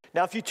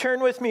Now, if you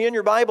turn with me in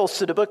your Bibles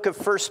to the book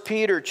of 1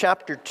 Peter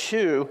chapter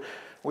 2,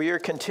 we are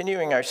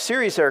continuing our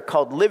series there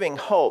called Living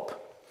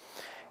Hope.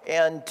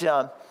 And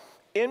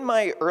in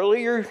my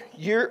early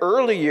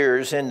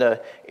years in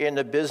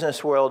the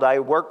business world, I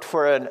worked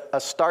for a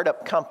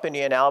startup company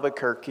in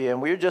Albuquerque,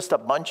 and we were just a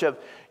bunch of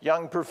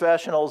young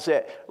professionals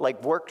that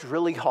worked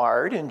really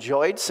hard,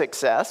 enjoyed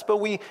success, but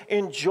we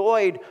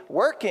enjoyed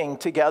working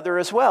together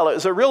as well. It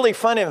was a really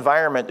fun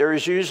environment. There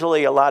was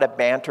usually a lot of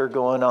banter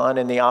going on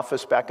in the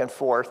office back and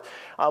forth.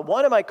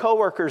 One of my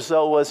coworkers,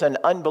 though, was an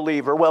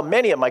unbeliever. Well,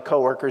 many of my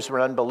coworkers were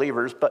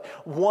unbelievers, but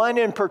one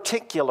in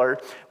particular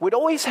would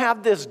always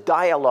have this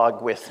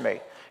dialogue with me.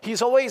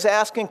 He's always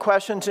asking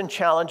questions and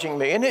challenging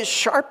me, and it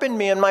sharpened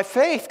me in my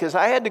faith because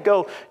I had to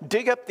go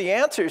dig up the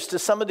answers to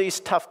some of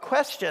these tough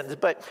questions.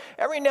 But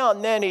every now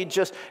and then he'd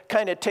just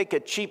kind of take a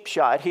cheap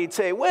shot. He'd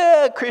say,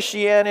 well,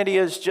 Christianity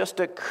is just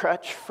a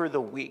crutch for the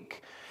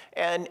weak.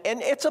 And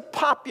it's a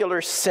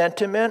popular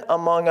sentiment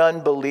among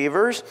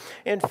unbelievers.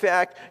 In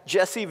fact,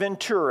 Jesse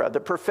Ventura, the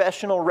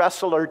professional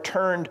wrestler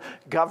turned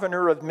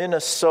governor of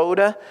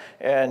Minnesota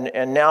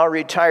and now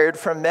retired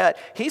from that,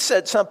 he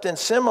said something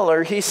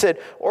similar. He said,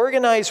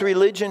 organized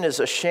religion is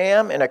a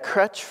sham and a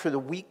crutch for the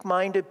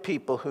weak-minded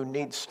people who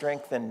need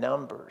strength in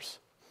numbers.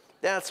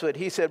 That's what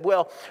he said.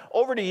 Well,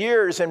 over the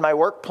years in my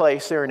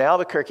workplace there in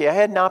Albuquerque, I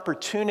had an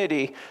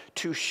opportunity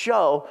to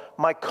show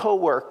my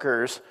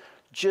coworkers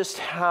just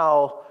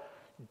how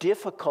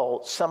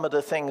difficult some of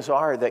the things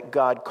are that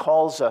God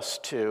calls us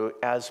to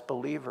as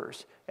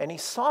believers. And he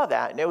saw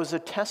that, and it was a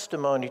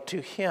testimony to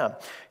him.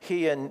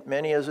 He and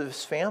many of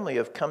his family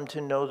have come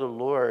to know the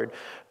Lord.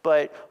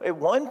 But at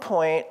one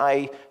point,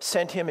 I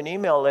sent him an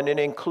email, and it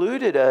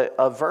included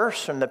a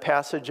verse from the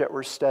passage that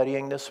we're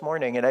studying this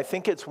morning. And I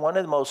think it's one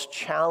of the most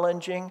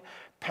challenging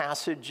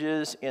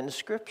passages in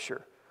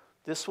Scripture.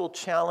 This will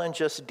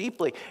challenge us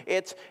deeply.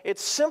 It's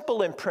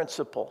simple in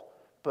principle,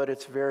 but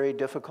it's very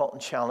difficult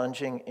and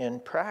challenging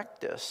in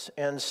practice.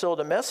 And so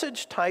the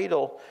message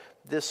title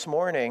this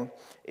morning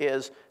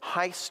is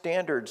High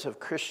Standards of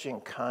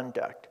Christian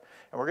Conduct.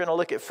 And we're going to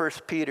look at 1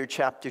 Peter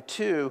chapter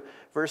 2,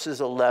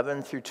 verses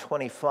 11 through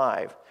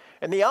 25.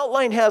 And the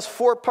outline has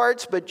 4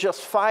 parts, but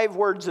just 5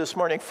 words this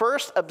morning.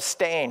 First,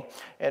 abstain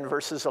in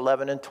verses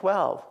 11 and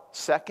 12.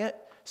 Second,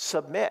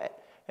 submit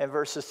in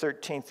verses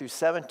 13 through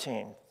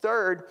 17.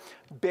 Third,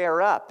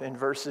 bear up in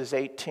verses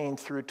 18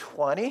 through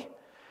 20.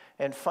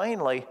 And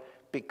finally,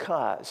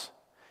 because,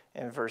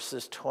 in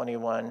verses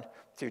 21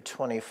 through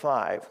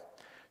 25.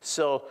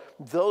 So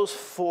those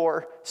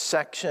 4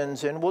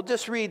 sections, and we'll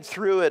just read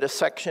through it a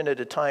section at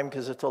a time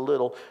because it's a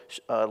little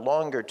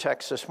longer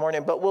text this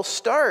morning. But we'll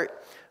start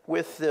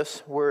with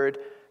this word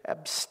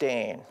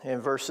abstain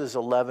in verses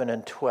 11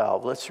 and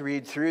 12. Let's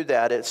read through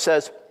that. It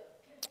says,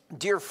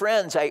 "Dear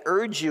friends, I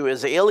urge you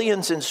as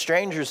aliens and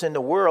strangers in the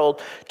world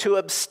to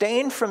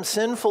abstain from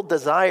sinful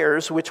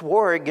desires which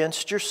war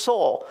against your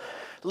soul.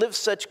 Live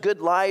such good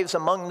lives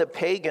among the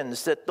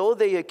pagans that though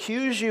they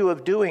accuse you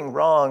of doing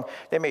wrong,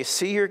 they may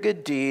see your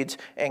good deeds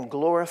and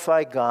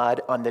glorify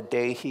God on the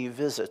day he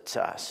visits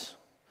us."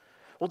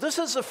 Well, this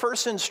is the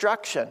first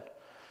instruction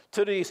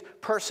to these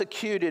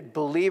persecuted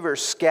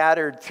believers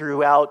scattered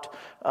throughout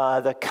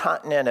the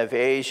continent of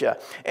Asia.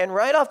 And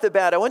right off the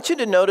bat, I want you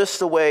to notice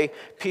the way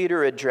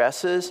Peter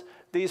addresses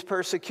these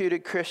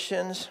persecuted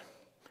Christians.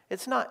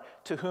 It's not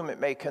to whom it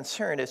may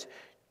concern, it's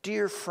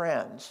dear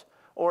friends.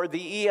 Or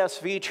the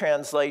ESV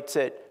translates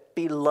it,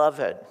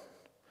 beloved.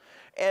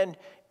 And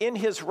in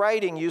his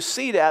writing, you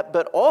see that,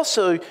 but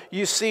also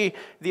you see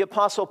the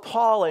Apostle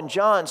Paul and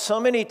John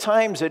so many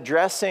times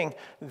addressing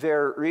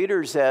their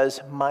readers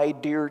as my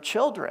dear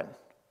children.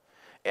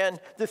 And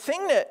the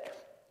thing that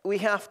we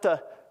have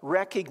to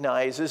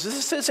recognize is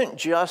this isn't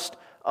just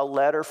a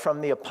letter from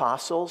the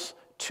apostles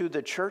to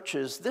the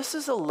churches. This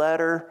is a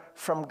letter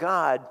from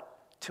God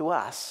to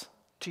us,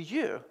 to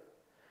you.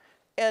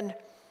 And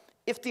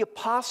if the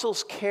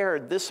apostles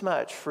cared this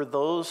much for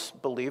those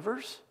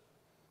believers,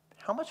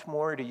 how much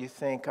more do you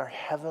think our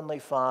Heavenly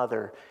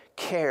Father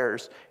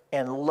cares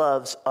and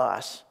loves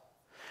us?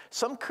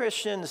 Some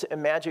Christians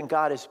imagine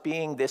God as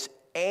being this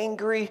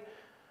angry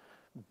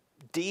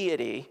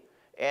deity,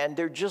 and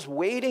they're just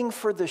waiting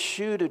for the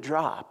shoe to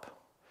drop.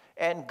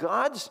 And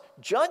God's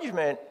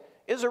judgment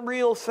is a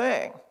real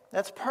thing.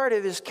 That's part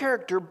of his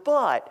character.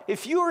 But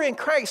if you are in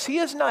Christ, he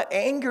is not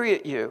angry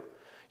at you.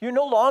 You're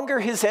no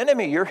longer his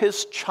enemy. You're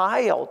his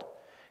child.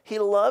 He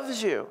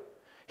loves you.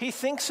 He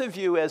thinks of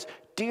you as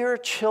dear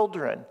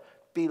children,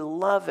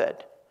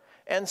 beloved.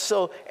 And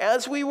so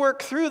as we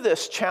work through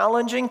this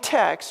challenging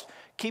text,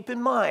 keep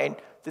in mind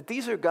that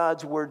these are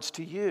God's words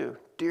to you,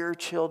 dear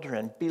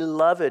children,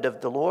 beloved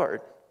of the Lord.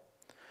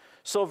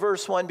 So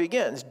verse 1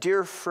 begins,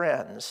 "Dear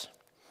friends,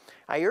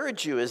 I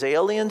urge you as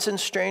aliens and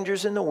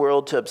strangers in the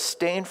world to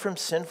abstain from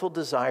sinful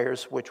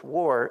desires which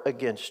war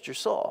against your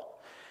soul."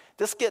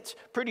 This gets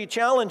pretty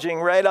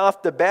challenging right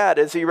off the bat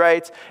as he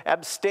writes,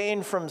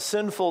 abstain from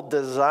sinful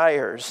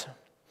desires.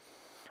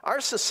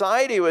 Our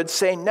society would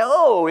say,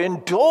 no,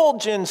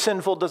 indulge in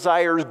sinful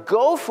desires.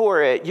 Go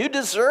for it. You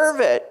deserve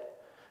it.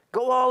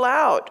 Go all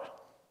out.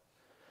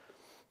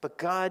 But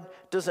God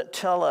doesn't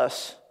tell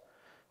us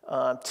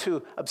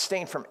to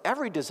abstain from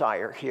every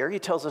desire here. He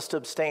tells us to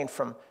abstain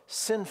from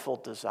sinful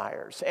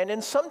desires. And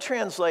in some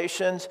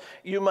translations,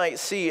 you might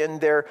see in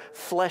there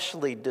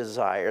fleshly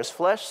desires.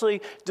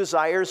 Fleshly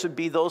desires would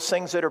be those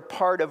things that are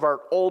part of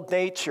our old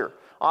nature,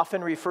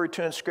 often referred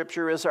to in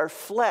Scripture as our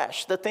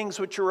flesh, the things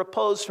which are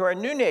opposed to our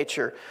new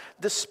nature,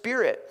 the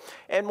Spirit.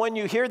 And when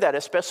you hear that,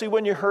 especially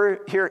when you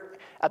hear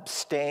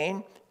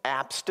abstain,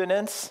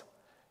 abstinence,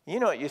 you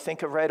know what you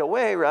think of right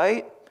away,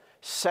 right?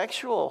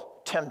 Sexual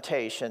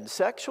temptation,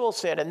 sexual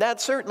sin, and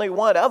that's certainly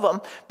one of them,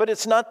 but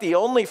it's not the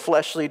only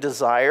fleshly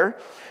desire.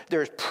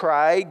 There's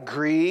pride,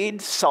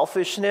 greed,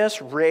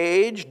 selfishness,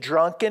 rage,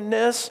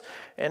 drunkenness,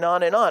 and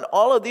on and on.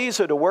 All of these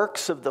are the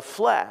works of the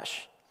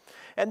flesh,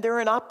 and they're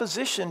in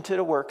opposition to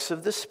the works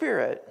of the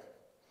Spirit.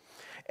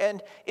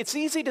 And it's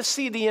easy to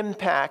see the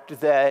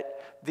impact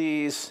that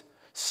these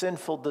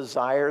sinful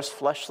desires,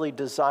 fleshly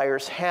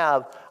desires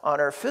have on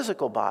our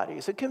physical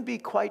bodies. It can be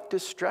quite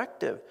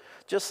destructive.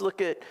 Just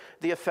look at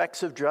the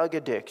effects of drug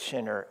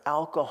addiction or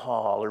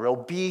alcohol or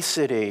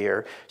obesity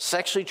or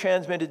sexually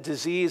transmitted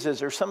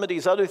diseases or some of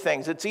these other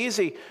things. It's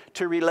easy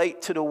to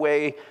relate to the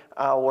way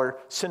our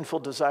sinful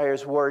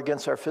desires war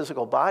against our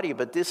physical body,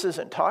 but this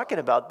isn't talking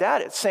about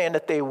that. It's saying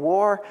that they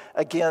war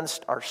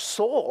against our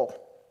soul.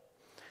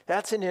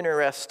 That's an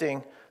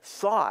interesting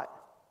thought.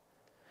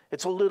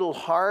 It's a little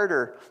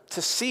harder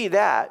to see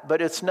that,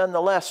 but it's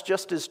nonetheless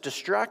just as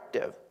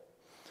destructive.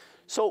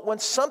 So when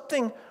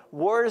something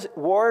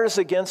wars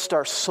against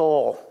our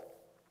soul,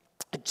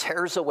 it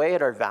tears away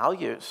at our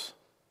values,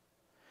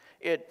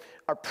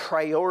 our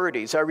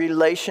priorities, our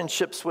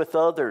relationships with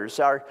others,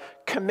 our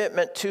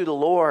commitment to the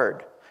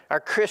Lord, our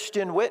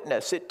Christian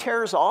witness. It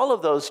tears all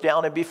of those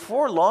down, and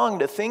before long,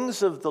 the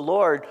things of the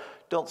Lord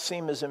don't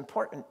seem as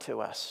important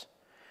to us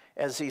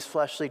as these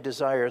fleshly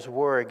desires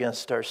war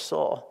against our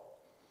soul.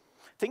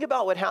 Think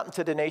about what happened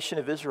to the nation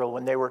of Israel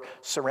when they were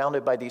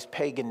surrounded by these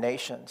pagan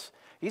nations.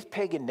 These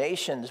pagan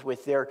nations,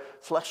 with their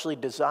fleshly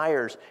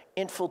desires,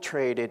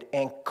 infiltrated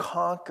and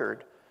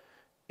conquered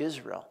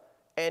Israel.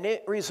 And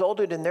it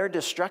resulted in their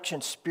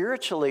destruction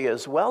spiritually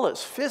as well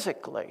as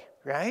physically,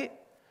 right?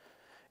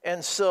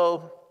 And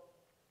so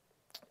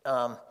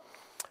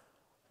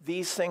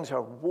these things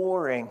are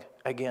warring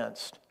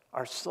against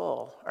our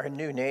soul, our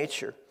new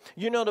nature.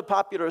 You know the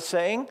popular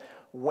saying,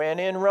 when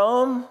in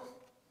Rome,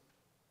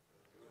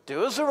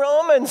 do as the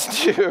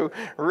Romans do,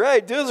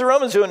 right? Do as the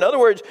Romans do. In other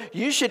words,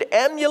 you should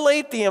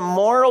emulate the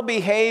immoral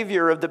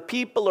behavior of the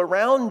people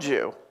around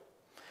you.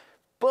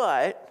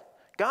 But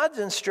God's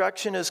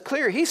instruction is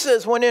clear. He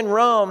says, when in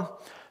Rome,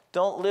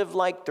 don't live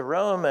like the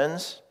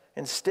Romans.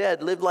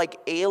 Instead, live like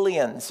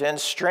aliens and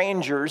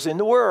strangers in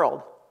the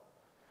world.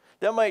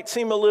 That might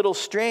seem a little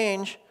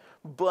strange,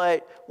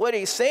 but what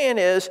he's saying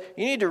is,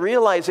 you need to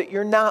realize that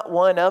you're not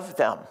one of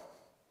them.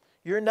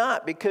 You're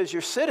not, because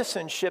your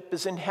citizenship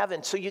is in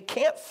heaven. So you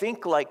can't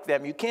think like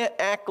them. You can't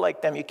act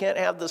like them. You can't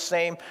have the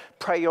same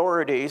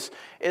priorities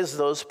as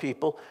those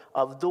people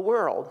of the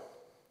world.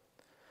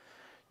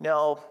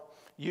 Now,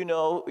 you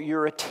know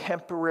you're a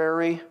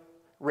temporary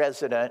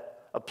resident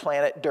of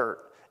planet Dirt,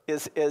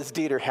 as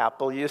Dieter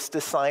Happel used to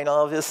sign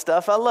all of his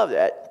stuff. I love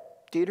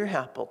that. Dieter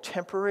Happel,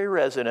 temporary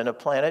resident of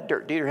planet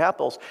Dirt. Dieter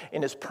Happel's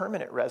in his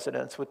permanent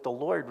residence with the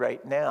Lord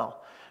right now.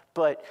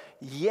 But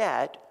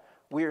yet,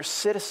 we are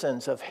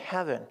citizens of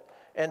heaven.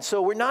 And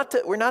so we're not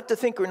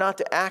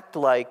to act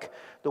like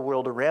the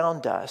world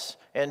around us.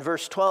 And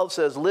verse 12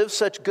 says, live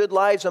such good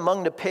lives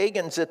among the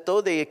pagans that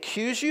though they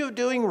accuse you of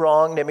doing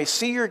wrong, they may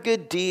see your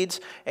good deeds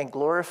and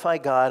glorify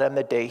God on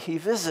the day he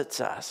visits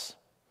us.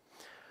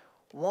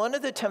 One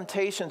of the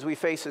temptations we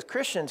face as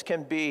Christians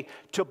can be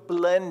to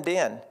blend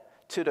in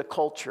to the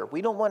culture.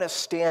 We don't want to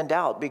stand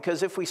out,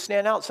 because if we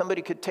stand out,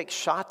 somebody could take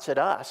shots at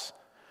us.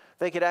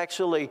 They could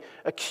actually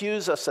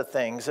accuse us of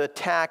things,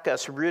 attack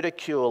us,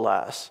 ridicule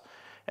us.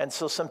 And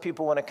so some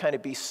people want to kind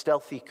of be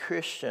stealthy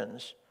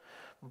Christians.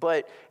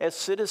 But as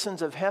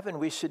citizens of heaven,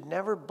 we should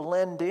never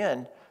blend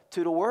in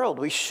to the world.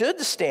 We should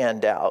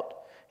stand out,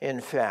 in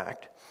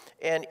fact.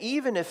 And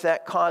even if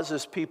that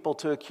causes people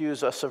to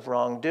accuse us of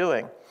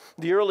wrongdoing.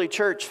 The early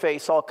church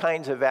faced all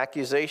kinds of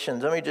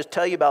accusations. Let me just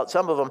tell you about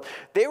some of them.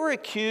 They were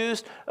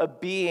accused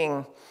of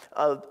being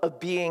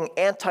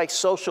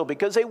antisocial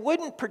because they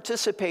wouldn't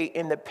participate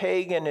in the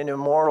pagan and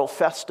immoral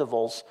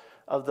festivals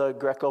of the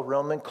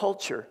Greco-Roman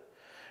culture.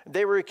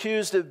 They were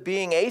accused of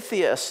being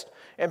atheists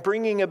and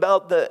bringing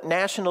about the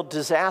national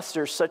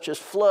disasters such as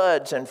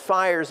floods and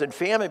fires and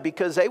famine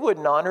because they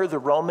wouldn't honor the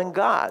Roman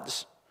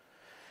gods.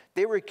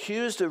 They were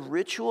accused of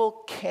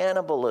ritual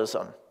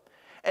cannibalism.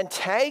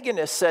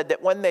 Antagonists said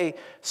that when they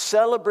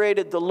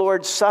celebrated the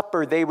Lord's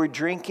Supper, they were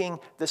drinking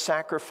the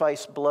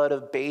sacrificed blood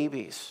of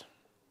babies.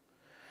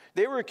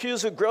 They were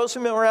accused of gross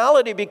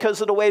immorality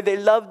because of the way they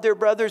loved their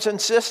brothers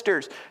and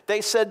sisters.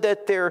 They said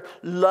that their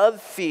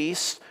love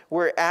feasts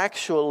were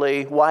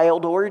actually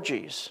wild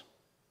orgies.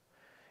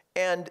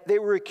 And they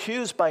were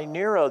accused by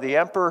Nero, the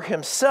emperor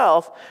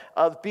himself,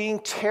 of being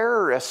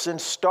terrorists and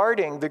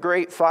starting the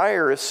Great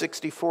Fire of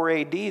 64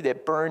 AD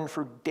that burned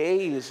for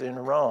days in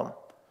Rome.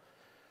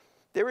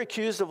 They were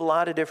accused of a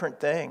lot of different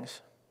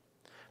things,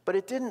 but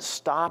it didn't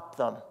stop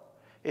them.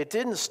 It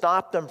didn't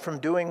stop them from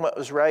doing what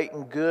was right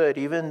and good,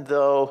 even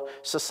though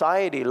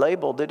society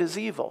labeled it as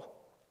evil.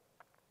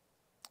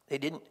 They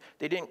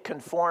didn't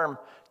conform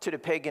to the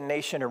pagan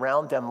nation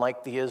around them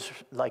like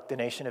the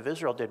nation of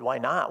Israel did. Why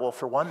not? Well,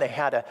 for one, they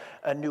had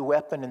a new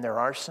weapon in their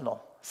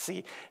arsenal.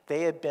 See,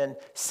 they had been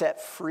set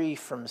free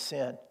from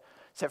sin,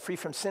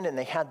 and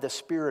they had the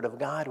Spirit of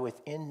God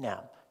within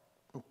them,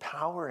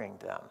 empowering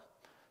them,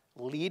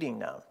 leading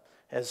them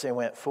as they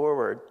went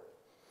forward.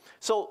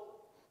 So,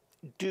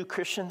 do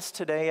Christians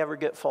today ever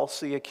get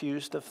falsely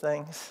accused of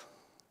things?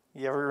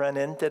 You ever run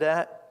into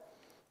that?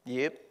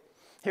 Yep.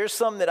 Here's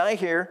some that I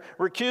hear.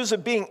 We're accused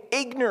of being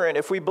ignorant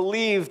if we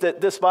believe that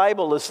this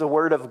Bible is the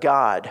Word of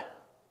God.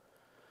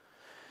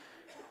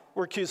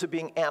 We're accused of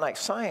being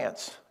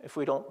anti-science if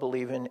we don't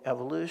believe in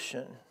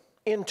evolution.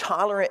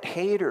 Intolerant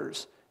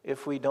haters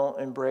if we don't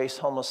embrace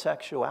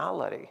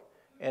homosexuality.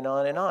 And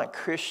on and on.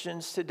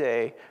 Christians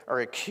today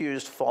are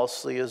accused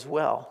falsely as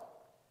well.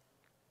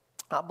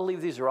 I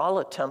believe these are all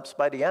attempts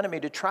by the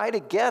enemy to try to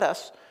get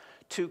us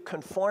to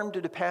conform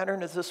to the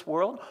pattern of this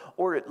world,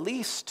 or at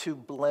least to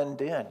blend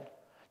in,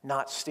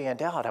 not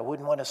stand out. I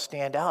wouldn't want to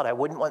stand out. I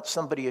wouldn't want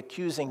somebody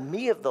accusing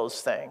me of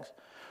those things.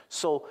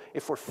 So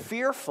if we're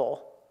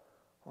fearful,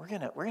 we're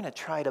gonna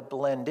try to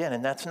blend in,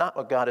 and that's not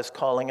what God is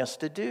calling us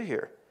to do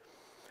here.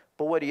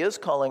 But what He is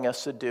calling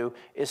us to do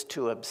is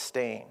to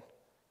abstain,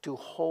 to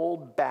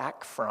hold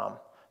back from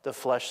the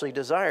fleshly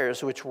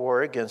desires which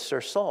war against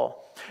our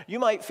soul. You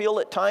might feel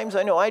at times,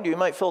 I know I do, you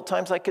might feel at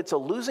times like it's a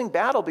losing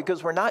battle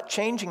because we're not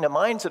changing the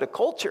minds of the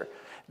culture.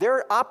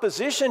 Their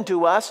opposition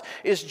to us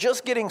is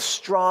just getting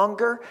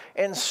stronger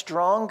and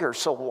stronger.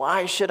 So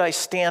why should I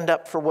stand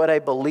up for what I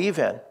believe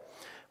in?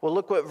 Well,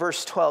 look what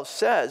verse 12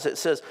 says. It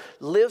says,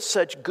 live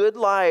such good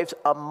lives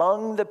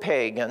among the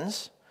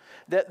pagans,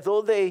 that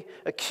though they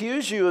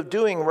accuse you of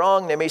doing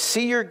wrong, they may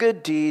see your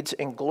good deeds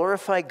and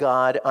glorify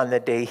God on the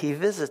day He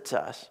visits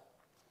us.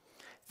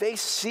 They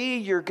see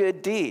your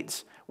good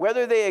deeds.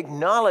 Whether they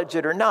acknowledge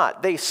it or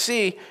not, they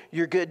see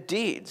your good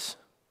deeds.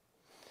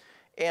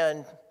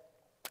 And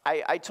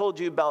I told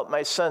you about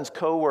my son's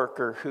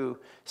coworker who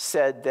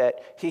said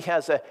that he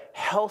has a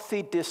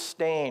healthy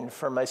disdain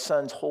for my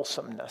son's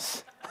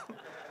wholesomeness.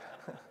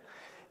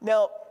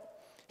 Now,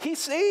 he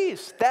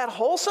sees that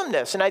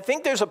wholesomeness, and I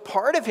think there's a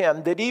part of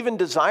him that even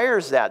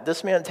desires that.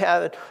 This man's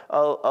had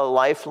a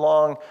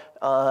lifelong,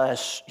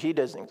 he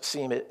doesn't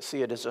see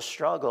it as a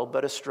struggle,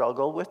 but a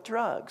struggle with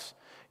drugs.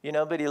 You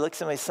know, but he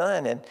looks at my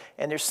son, and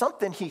there's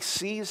something he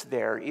sees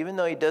there, even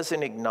though he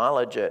doesn't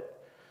acknowledge it,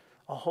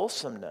 a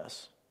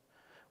wholesomeness.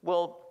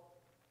 Well,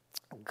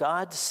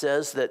 God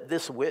says that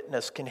this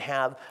witness can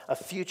have a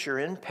future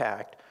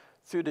impact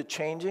through the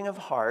changing of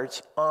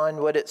hearts on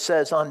what it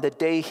says on the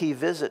day He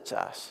visits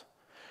us.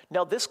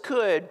 Now, this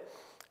could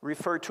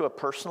refer to a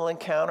personal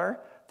encounter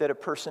that a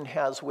person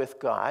has with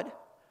God,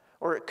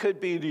 or it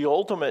could be the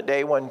ultimate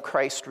day when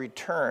Christ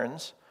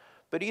returns.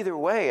 But either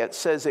way, it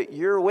says that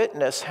your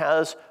witness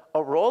has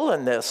a role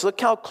in this. Look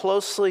how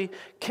closely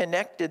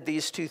connected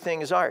these two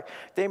things are.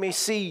 They may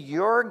see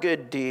your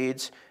good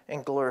deeds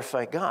and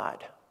glorify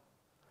God.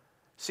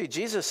 See,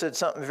 Jesus said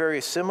something very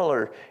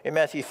similar in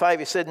Matthew 5.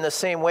 He said, in the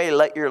same way,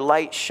 let your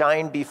light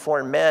shine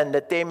before men,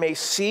 that they may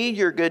see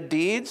your good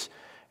deeds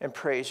and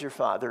praise your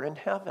Father in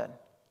heaven.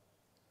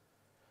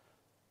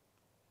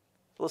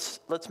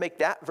 Let's make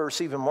that verse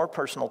even more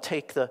personal.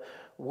 Take the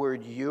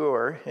word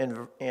your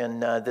in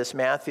this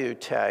Matthew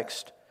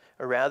text,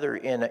 or rather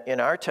in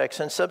our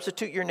text, and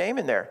substitute your name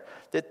in there,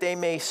 that they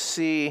may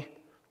see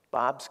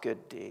Bob's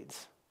good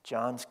deeds,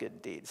 John's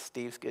good deeds,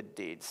 Steve's good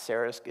deeds,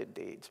 Sarah's good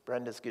deeds,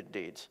 Brenda's good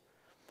deeds,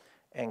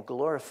 and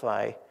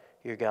glorify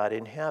your God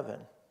in heaven.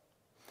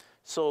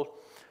 So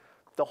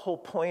the whole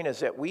point is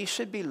that we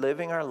should be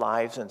living our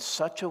lives in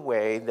such a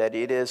way that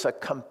it is a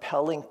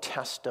compelling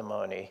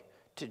testimony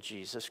to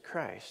Jesus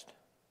Christ.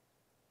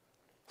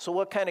 So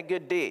what kind of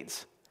good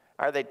deeds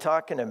are they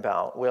talking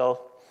about?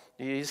 Well,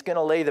 He's going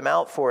to lay them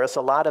out for us,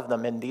 a lot of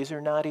them, and these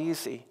are not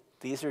easy.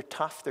 These are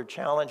tough, they're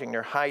challenging,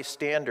 they're high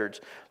standards.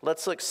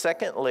 Let's look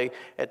secondly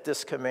at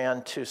this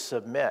command to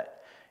submit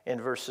in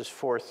verses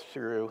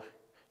 13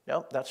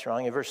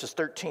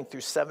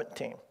 through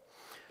 17.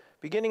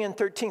 Beginning in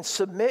 13,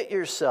 submit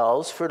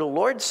yourselves for the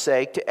Lord's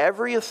sake to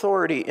every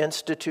authority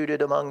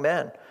instituted among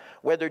men,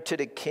 whether to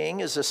the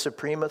king as the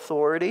supreme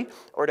authority,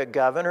 or to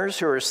governors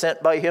who are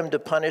sent by him to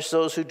punish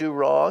those who do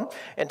wrong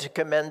and to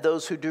commend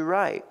those who do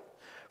right.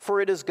 For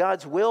it is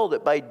God's will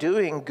that by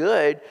doing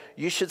good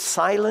you should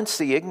silence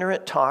the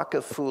ignorant talk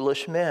of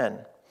foolish men.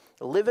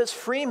 Live as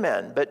free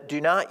men, but do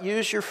not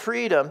use your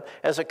freedom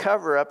as a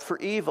cover-up for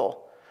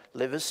evil.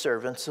 Live as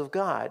servants of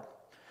God.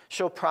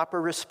 Show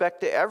proper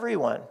respect to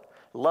everyone.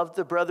 Love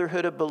the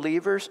brotherhood of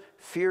believers.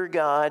 Fear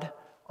God.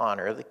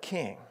 Honor the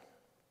king.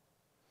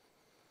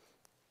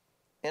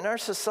 In our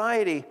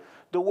society,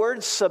 the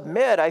word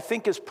submit, I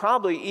think, is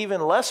probably even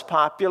less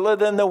popular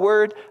than the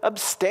word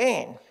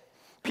abstain.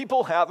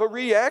 People have a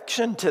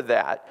reaction to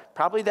that.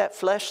 Probably that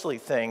fleshly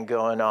thing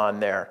going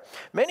on there.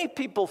 Many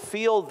people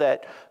feel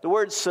that the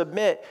word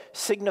submit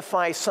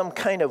signifies some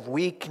kind of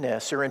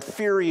weakness or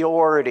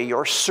inferiority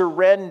or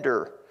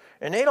surrender.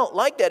 And they don't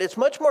like that. It's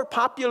much more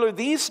popular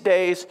these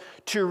days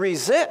to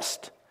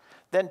resist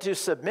than to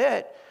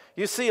submit.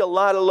 You see a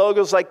lot of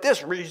logos like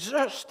this,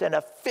 resist, and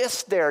a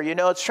fist there. You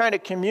know, it's trying to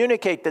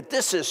communicate that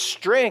this is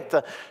strength.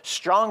 A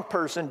strong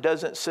person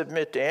doesn't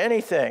submit to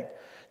anything.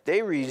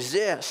 They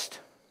resist.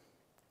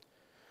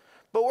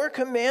 But we're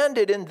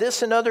commanded in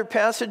this and other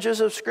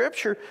passages of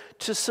Scripture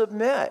to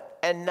submit,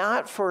 and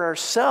not for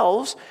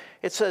ourselves.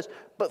 It says,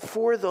 but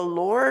for the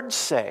Lord's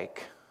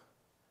sake.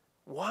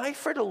 Why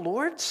for the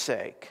Lord's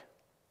sake?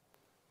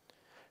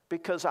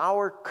 Because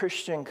our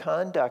Christian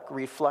conduct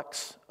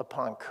reflects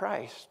upon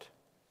Christ.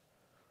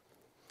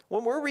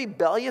 When we're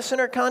rebellious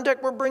in our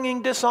conduct, we're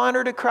bringing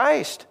dishonor to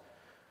Christ,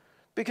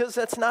 because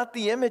that's not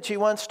the image he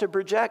wants to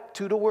project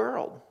to the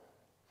world.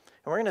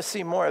 And we're going to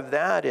see more of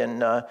that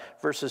in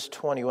verses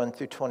 21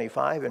 through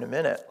 25 in a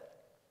minute.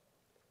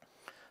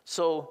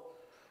 So,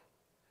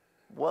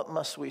 what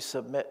must we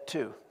submit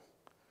to?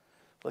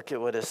 Look at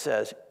what it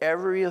says.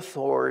 Every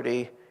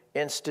authority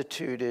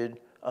instituted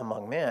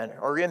among men.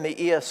 Or in the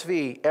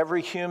ESV,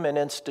 every human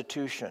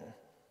institution.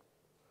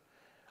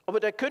 Oh,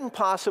 but that couldn't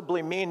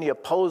possibly mean the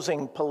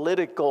opposing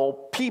political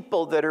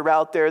people that are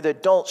out there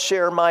that don't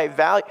share my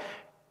value.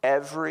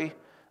 Every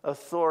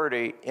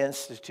authority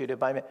instituted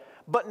by men.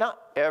 But not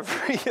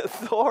every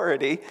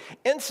authority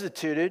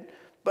instituted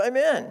by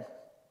men.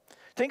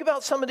 Think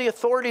about some of the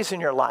authorities in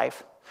your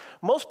life.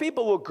 Most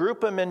people will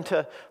group them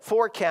into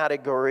 4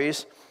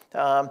 categories.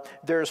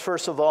 There's,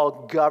 first of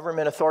all,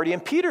 government authority.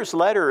 And Peter's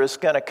letter is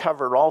going to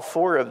cover all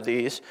 4 of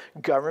these.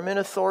 Government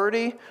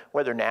authority,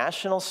 whether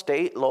national,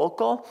 state,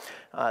 local.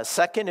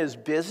 Second is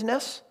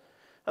business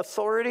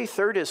authority.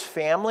 Third is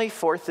family.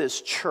 Fourth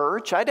is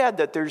church. I'd add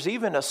that there's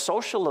even a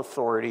social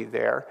authority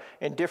there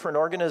in different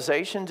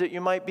organizations that you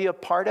might be a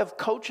part of.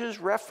 Coaches,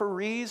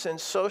 referees, and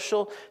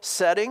social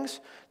settings.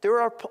 They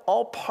are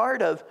all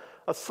part of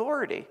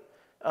authority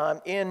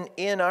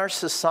in our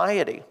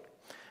society.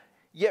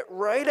 Yet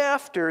right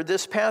after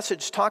this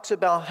passage talks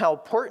about how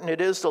important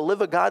it is to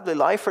live a godly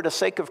life for the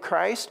sake of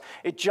Christ,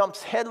 it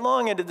jumps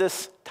headlong into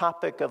this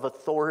topic of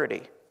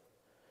authority.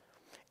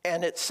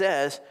 And it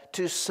says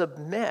to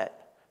submit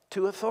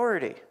to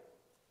authority.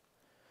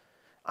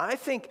 I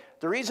think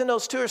the reason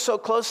those two are so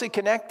closely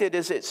connected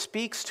is it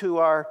speaks to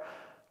our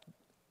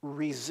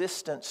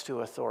resistance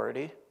to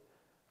authority.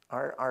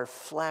 Our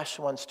flesh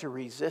wants to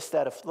resist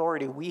that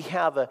authority. We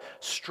have a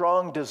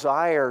strong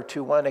desire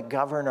to want to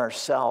govern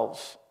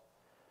ourselves,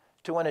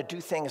 to want to do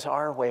things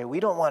our way.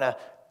 We don't want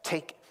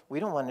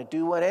to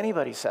do what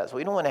anybody says.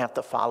 We don't want to have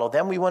to follow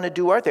them. We want to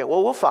do our thing.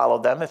 Well, we'll follow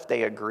them if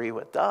they agree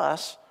with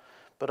us.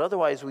 But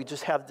otherwise, we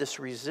just have this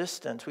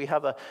resistance. We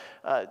have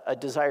a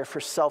desire for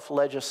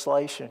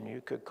self-legislation, you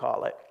could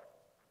call it.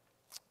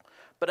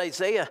 But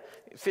Isaiah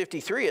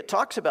 53, it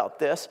talks about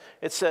this.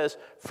 It says,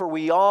 for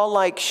we all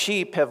like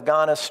sheep have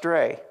gone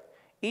astray.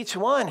 Each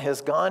one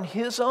has gone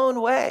his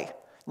own way.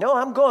 No,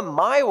 I'm going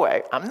my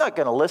way. I'm not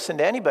going to listen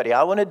to anybody.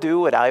 I want to do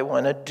what I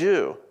want to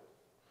do.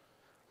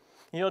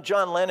 You know,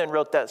 John Lennon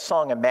wrote that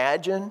song,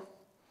 Imagine.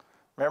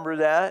 Remember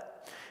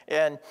that?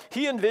 And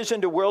he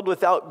envisioned a world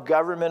without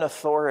government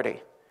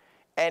authority.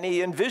 And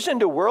he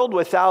envisioned a world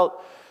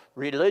without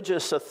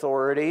religious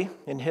authority,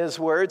 in his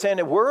words, and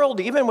a world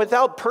even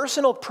without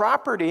personal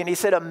property. And he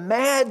said,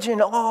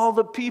 imagine all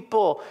the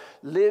people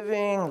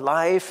living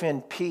life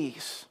in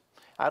peace.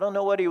 I don't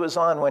know what he was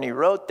on when he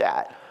wrote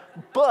that,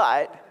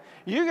 but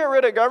you get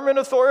rid of government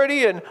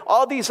authority and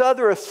all these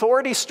other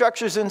authority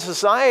structures in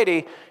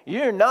society,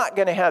 you're not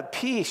going to have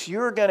peace.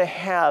 You're going to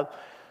have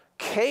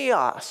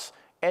chaos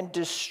and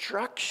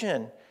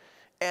destruction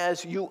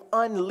as you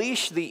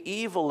unleash the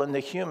evil in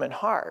the human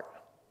heart.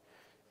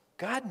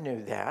 God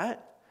knew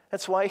that.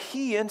 That's why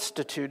he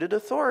instituted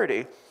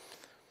authority.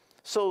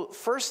 So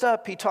first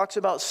up, he talks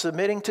about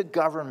submitting to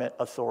government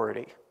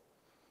authority.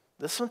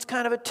 This one's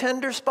kind of a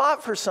tender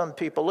spot for some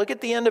people. Look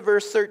at the end of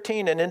verse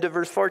 13 and into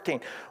verse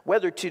 14.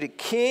 Whether to the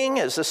king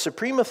as the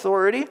supreme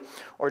authority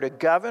or to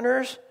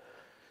governors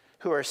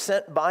who are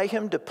sent by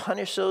him to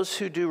punish those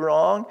who do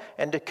wrong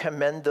and to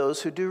commend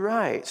those who do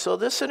right. So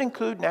this would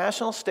include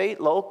national, state,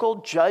 local,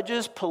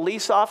 judges,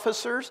 police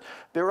officers.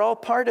 They're all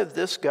part of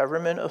this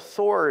government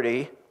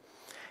authority.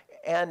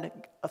 And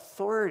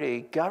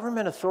authority,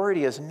 government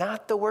authority, is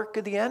not the work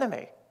of the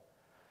enemy.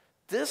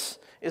 This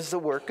is the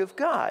work of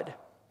God.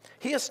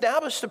 He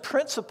established a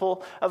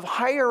principle of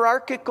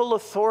hierarchical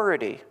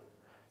authority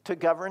to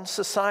govern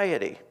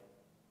society.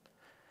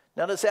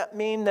 Now, does that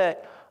mean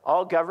that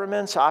all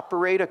governments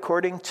operate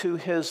according to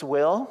his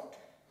will?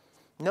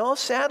 No,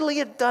 sadly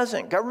it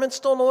doesn't. Governments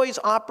don't always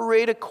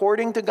operate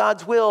according to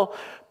God's will,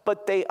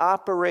 but they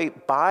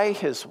operate by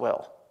his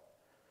will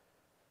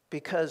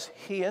because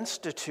he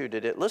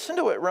instituted it. Listen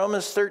to what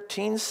Romans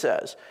 13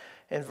 says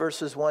in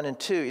verses 1 and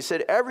 2. He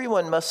said,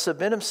 everyone must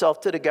submit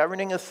himself to the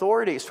governing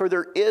authorities, for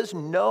there is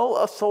no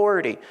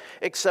authority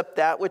except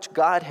that which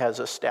God has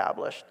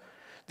established.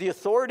 The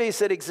authorities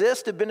that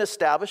exist have been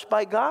established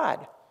by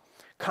God.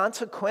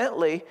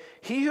 Consequently,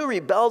 he who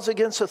rebels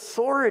against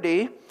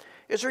authority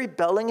is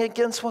rebelling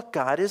against what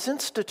God has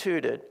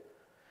instituted.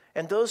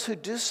 And those who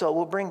do so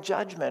will bring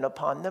judgment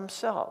upon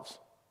themselves.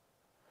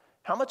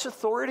 How much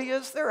authority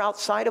is there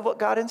outside of what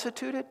God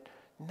instituted?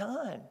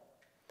 None.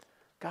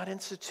 God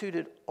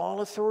instituted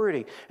all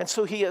authority. And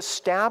so he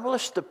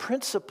established the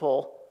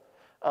principle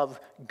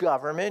of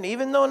government,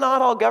 even though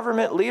not all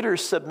government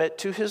leaders submit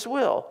to his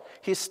will.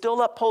 He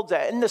still upholds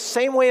that in the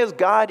same way as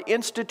God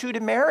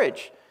instituted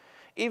marriage,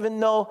 even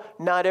though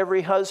not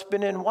every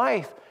husband and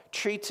wife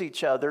treats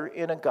each other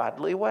in a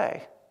godly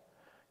way.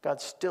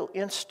 God still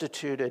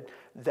instituted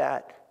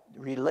that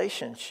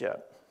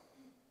relationship.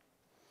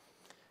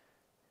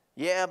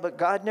 Yeah, but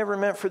God never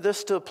meant for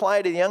this to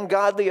apply to the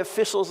ungodly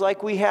officials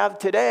like we have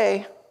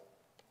today.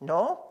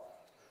 No.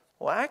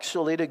 Well,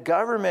 actually, the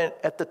government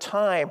at the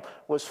time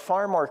was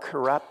far more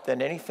corrupt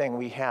than anything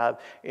we have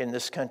in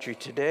this country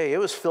today. It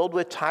was filled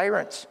with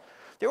tyrants.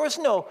 There was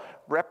no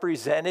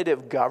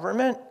representative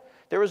government.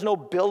 There was no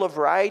Bill of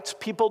Rights.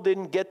 People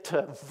didn't get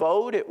to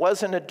vote. It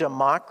wasn't a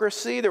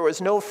democracy. There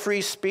was no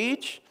free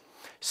speech.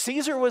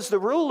 Caesar was the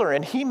ruler,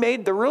 and he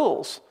made the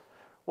rules,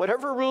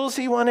 whatever rules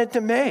he wanted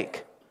to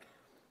make.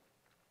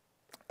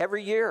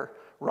 Every year,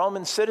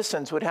 Roman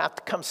citizens would have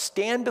to come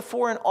stand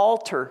before an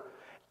altar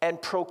and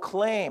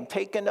proclaim,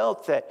 take an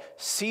oath that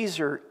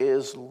Caesar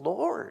is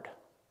Lord,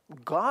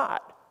 God.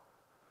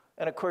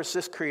 And of course,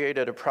 this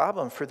created a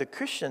problem for the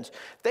Christians.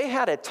 They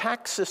had a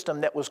tax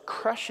system that was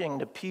crushing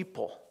the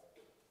people.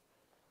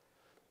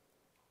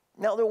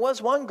 Now, there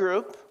was one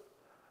group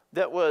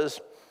that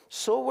was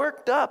so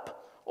worked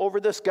up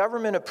over this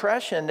government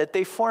oppression that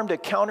they formed a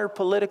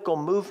counter-political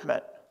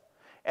movement,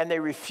 and they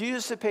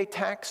refused to pay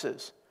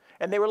taxes.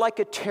 And they were like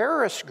a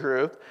terrorist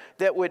group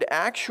that would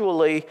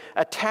actually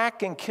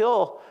attack and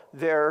kill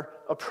their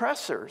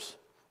oppressors.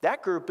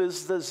 That group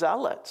is the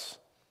Zealots.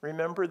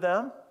 Remember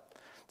them?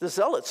 The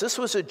Zealots. This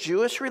was a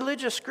Jewish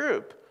religious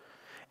group.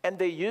 And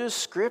they used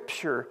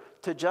Scripture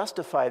to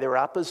justify their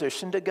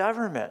opposition to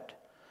government.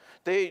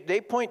 They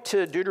point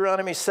to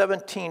Deuteronomy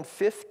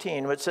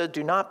 17:15, which says,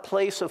 "Do not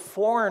place a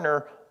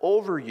foreigner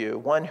over you,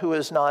 one who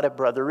is not a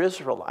brother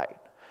Israelite."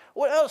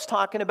 What I was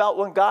talking about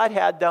when God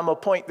had them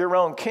appoint their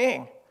own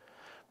king.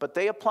 But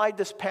they applied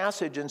this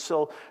passage, and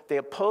so they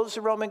opposed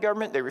the Roman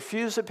government. They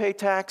refused to pay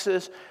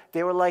taxes.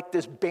 They were like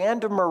this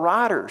band of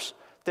marauders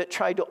that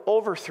tried to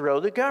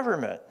overthrow the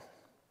government.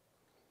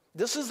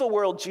 This is the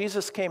world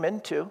Jesus came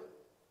into.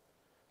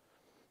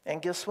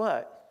 And guess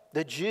what?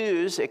 The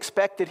Jews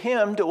expected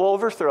him to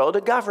overthrow the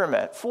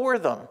government for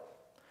them.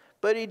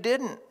 But he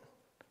didn't.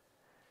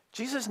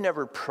 Jesus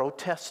never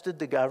protested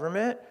the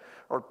government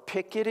or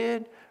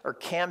picketed or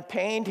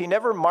campaigned. He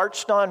never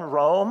marched on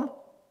Rome.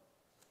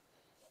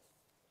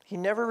 He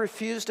never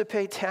refused to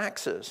pay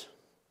taxes.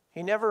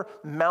 He never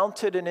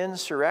mounted an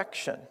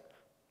insurrection.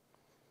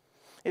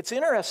 It's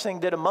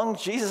interesting that among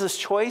Jesus'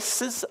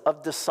 choices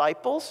of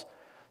disciples,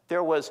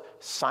 there was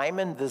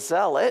Simon the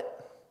Zealot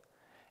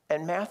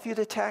and Matthew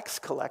the tax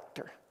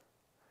collector.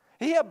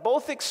 He had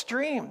both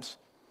extremes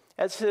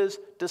as his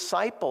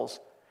disciples,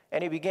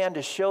 and he began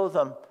to show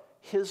them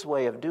his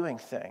way of doing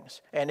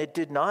things. And it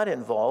did not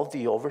involve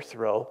the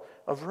overthrow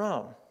of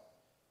Rome.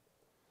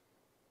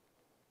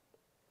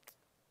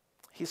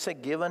 He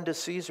said, "Give unto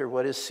Caesar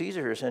what is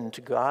Caesar's, and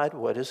to God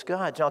what is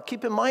God's." Now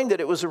keep in mind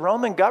that it was the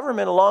Roman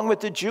government along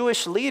with the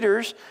Jewish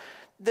leaders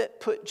that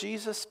put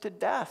Jesus to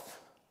death.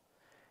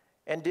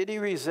 And did he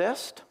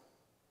resist?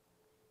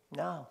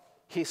 No.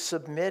 He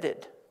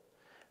submitted.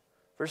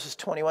 Verses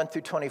 21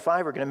 through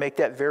 25 are going to make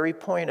that very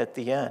point at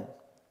the end.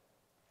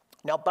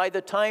 Now by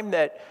the time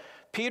that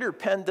Peter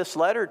penned this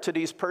letter to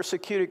these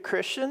persecuted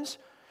Christians,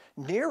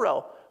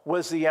 Nero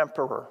was the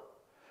emperor.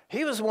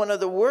 He was one of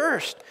the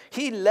worst.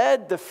 He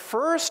led the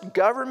first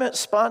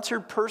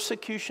government-sponsored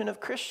persecution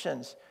of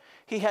Christians.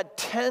 He had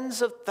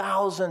tens of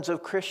thousands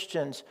of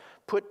Christians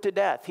put to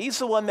death. He's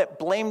the one that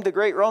blamed the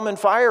Great Roman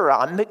Fire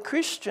on the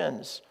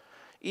Christians,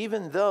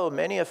 even though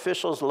many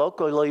officials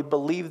locally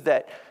believed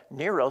that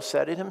Nero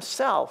said it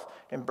himself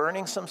in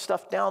burning some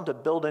stuff down to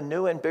build a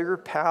new and bigger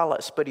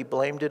palace, but he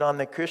blamed it on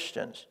the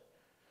Christians.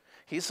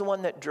 He's the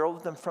one that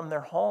drove them from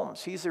their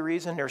homes. He's the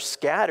reason they're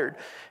scattered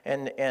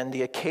and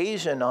the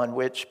occasion on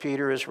which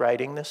Peter is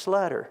writing this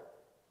letter.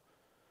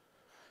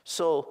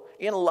 So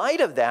in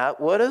light of that,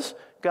 what does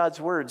God's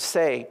word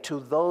say to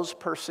those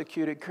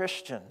persecuted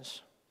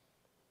Christians?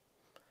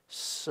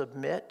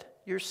 Submit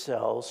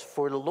yourselves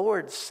for the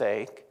Lord's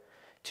sake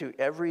to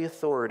every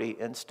authority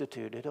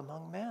instituted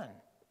among men.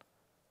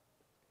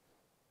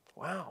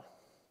 Wow.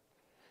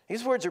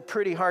 These words are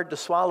pretty hard to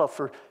swallow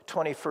for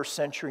 21st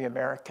century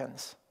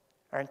Americans,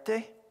 aren't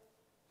they?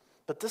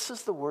 But this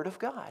is the word of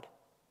God.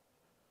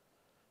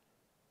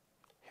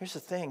 Here's the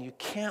thing, you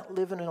can't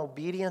live in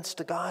obedience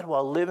to God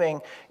while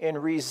living in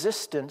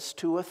resistance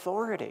to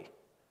authority.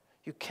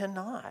 You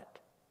cannot.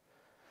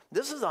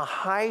 This is a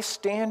high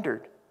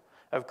standard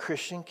of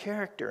Christian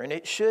character, and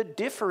it should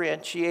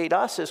differentiate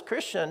us as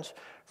Christians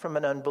from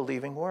an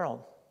unbelieving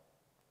world.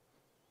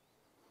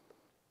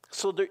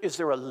 So is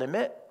there a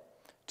limit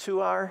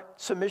to our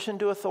submission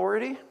to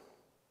authority?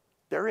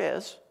 There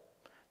is.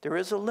 There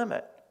is a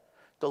limit.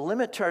 The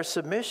limit to our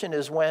submission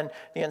is when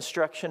the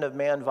instruction of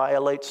man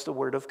violates the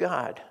word of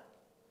God.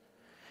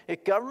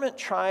 If government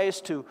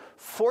tries to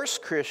force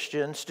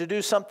Christians to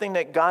do something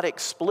that God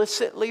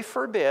explicitly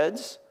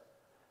forbids,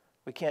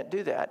 we can't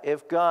do that.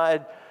 If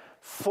God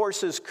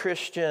forces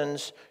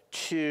Christians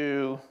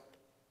to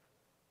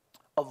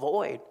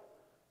avoid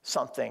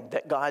something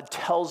that God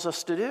tells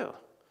us to do,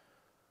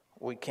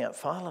 we can't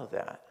follow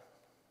that.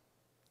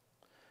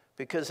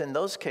 Because in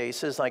those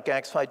cases, like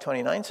Acts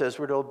 5:29 says,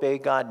 we're to obey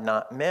God,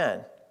 not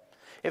men.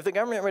 If the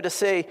government were to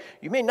say,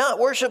 you may not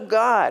worship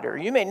God, or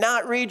you may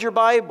not read your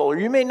Bible, or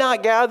you may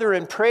not gather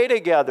and pray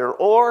together,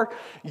 or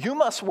you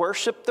must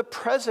worship the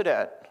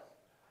president,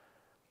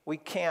 we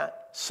can't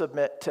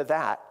submit to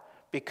that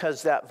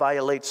because that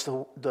violates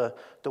the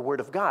word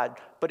of God.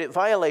 But it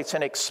violates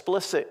an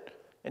explicit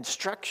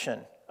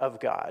instruction of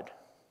God.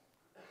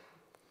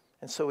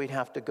 And so we'd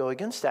have to go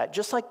against that,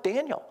 just like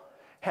Daniel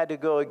had to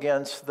go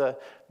against the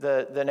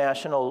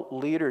national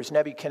leaders,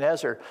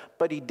 Nebuchadnezzar,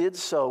 but he did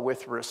so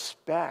with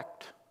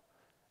respect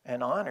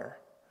and honor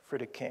for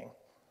the king.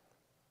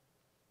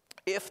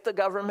 If the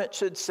government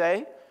should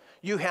say,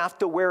 you have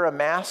to wear a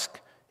mask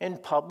in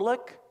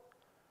public,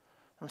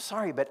 I'm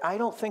sorry, but I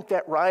don't think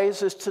that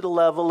rises to the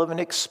level of an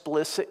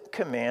explicit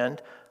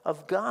command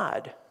of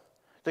God.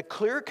 The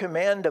clear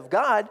command of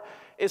God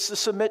is to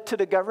submit to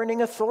the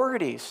governing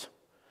authorities.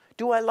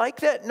 Do I like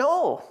that?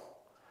 No.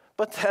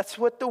 But that's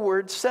what the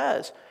word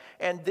says.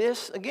 And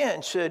this,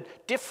 again, should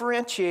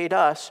differentiate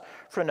us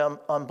from an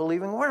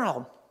unbelieving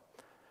world.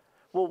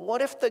 Well,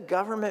 what if the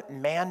government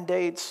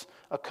mandates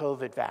a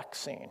COVID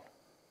vaccine?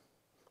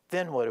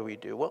 Then what do we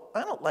do? Well,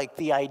 I don't like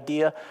the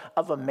idea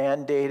of a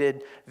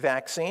mandated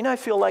vaccine. I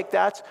feel like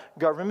that's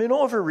government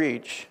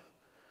overreach.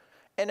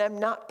 And I'm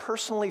not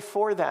personally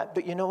for that.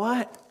 But you know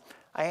what?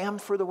 I am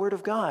for the word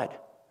of God.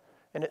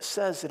 And it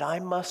says that I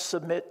must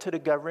submit to the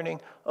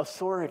governing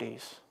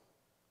authorities.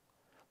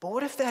 But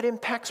what if that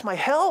impacts my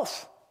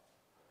health?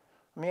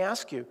 Let me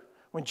ask you,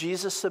 when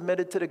Jesus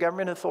submitted to the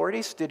government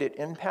authorities, did it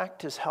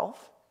impact his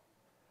health?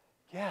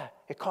 Yeah,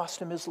 it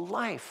cost him his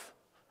life.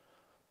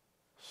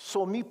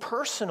 So me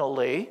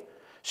personally,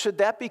 should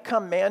that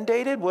become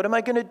mandated, what am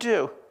I going to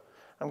do?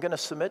 I'm going to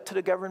submit to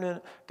the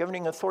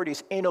governing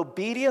authorities in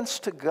obedience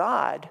to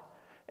God,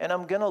 and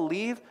I'm going to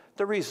leave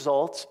the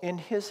results in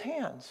his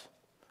hands.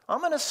 I'm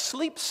going to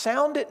sleep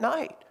sound at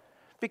night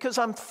because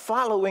I'm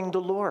following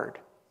the Lord.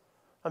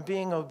 I'm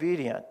being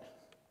obedient.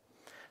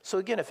 So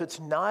again, if it's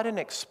not an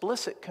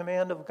explicit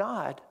command of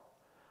God,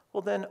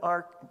 well then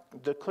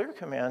the clear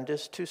command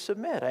is to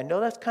submit. I know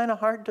that's kind of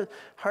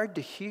hard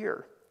to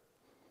hear.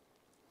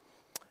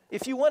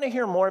 If you want to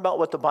hear more about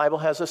what the Bible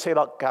has to say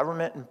about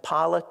government and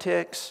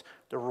politics,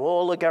 the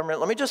role of government,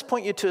 let me just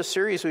point you to a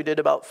series we did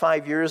about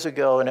 5 years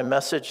ago in a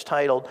message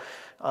titled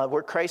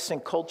Where Christ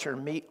and Culture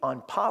Meet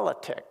on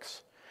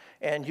Politics.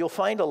 And you'll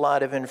find a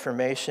lot of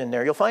information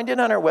there. You'll find it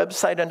on our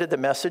website under the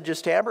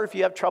Messages tab, or if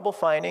you have trouble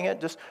finding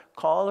it, just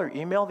call or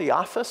email the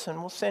office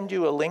and we'll send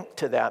you a link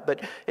to that.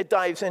 But it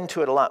dives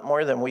into it a lot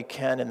more than we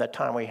can in the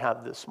time we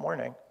have this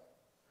morning.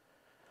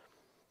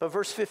 But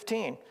verse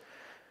 15,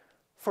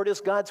 for it is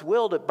God's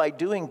will that by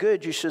doing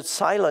good you should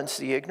silence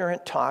the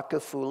ignorant talk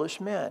of foolish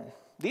men.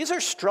 These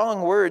are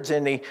strong words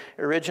in the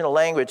original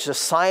language, to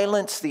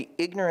silence the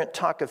ignorant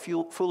talk of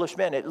foolish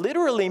men. It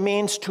literally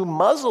means to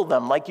muzzle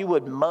them like you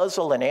would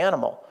muzzle an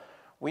animal.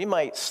 We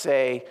might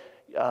say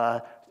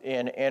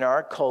in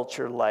our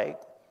culture, like,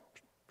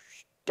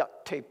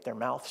 duct tape their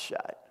mouth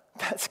shut.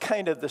 That's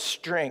kind of the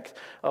strength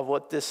of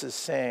what this is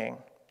saying.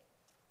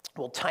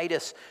 Well,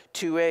 Titus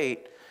 2:8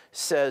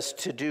 says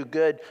to do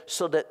good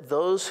so that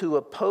those who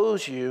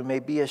oppose you may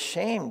be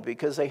ashamed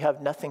because they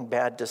have nothing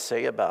bad to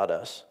say about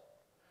us.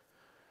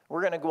 We're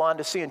going to go on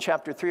to see in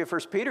chapter 3 of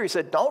 1 Peter, he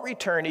said, don't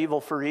return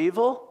evil for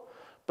evil,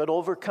 but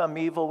overcome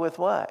evil with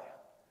what?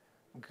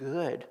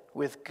 Good,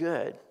 with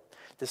good.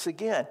 This,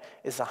 again,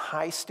 is a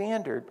high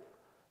standard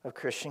of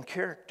Christian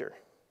character.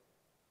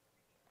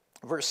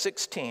 Verse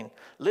 16,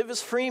 live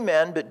as free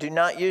men, but do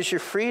not use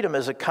your freedom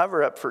as a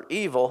cover-up for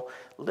evil.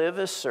 Live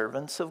as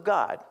servants of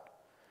God.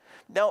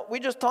 Now, we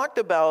just talked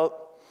about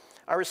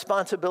our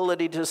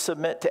responsibility to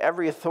submit to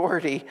every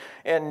authority,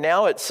 and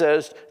now it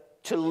says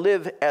to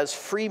live as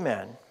free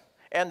men.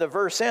 And the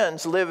verse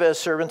ends, live as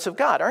servants of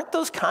God. Aren't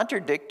those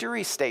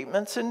contradictory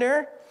statements in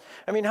there?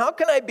 I mean, how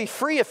can I be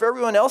free if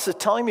everyone else is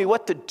telling me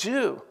what to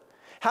do?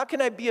 How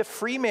can I be a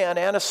free man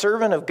and a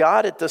servant of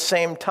God at the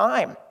same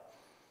time?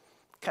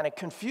 Kind of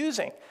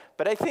confusing.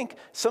 But I think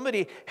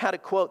somebody had a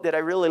quote that I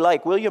really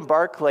like. William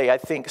Barclay, I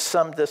think,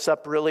 summed this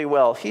up really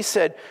well. He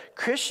said,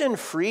 Christian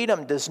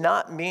freedom does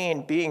not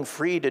mean being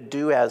free to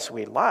do as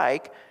we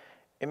like.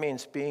 It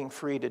means being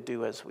free to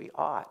do as we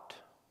ought.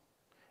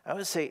 I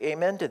would say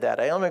amen to that.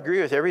 I don't agree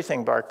with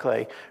everything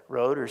Barclay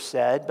wrote or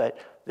said, but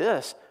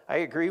this I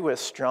agree with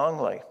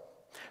strongly.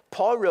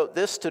 Paul wrote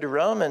this to the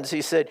Romans.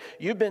 He said,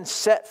 you've been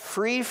set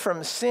free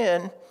from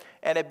sin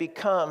and have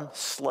become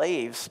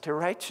slaves to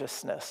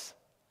righteousness.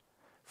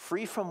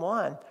 free from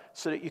one,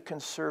 so that you can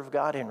serve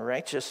God in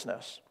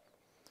righteousness.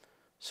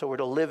 So we're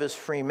to live as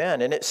free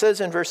men. And it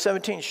says in verse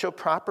 17, show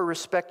proper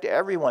respect to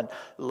everyone.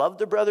 Love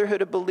the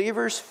brotherhood of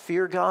believers,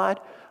 fear God,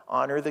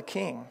 honor the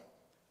king.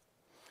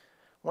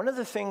 One of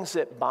the things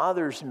that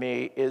bothers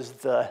me is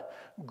the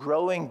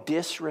growing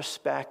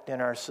disrespect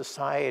in our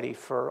society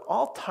for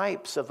all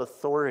types of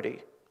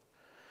authority.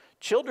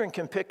 Children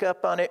can pick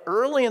up on it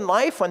early in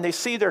life when they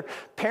see their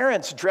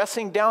parents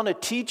dressing down a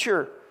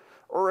teacher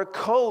or a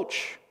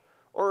coach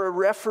or a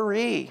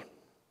referee.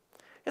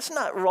 It's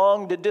not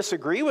wrong to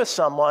disagree with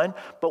someone,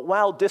 but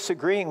while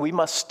disagreeing, we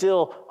must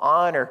still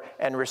honor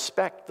and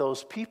respect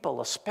those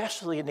people,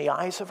 especially in the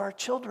eyes of our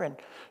children.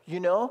 You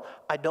know,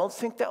 I don't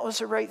think that was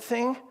the right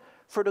thing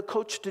for the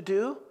coach to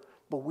do,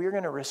 but we're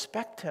going to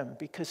respect him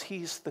because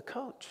he's the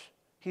coach.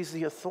 He's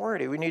the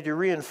authority. We need to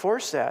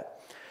reinforce that.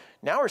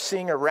 Now we're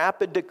seeing a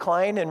rapid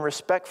decline in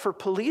respect for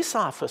police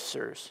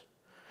officers.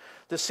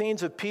 The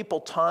scenes of people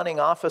taunting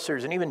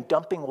officers and even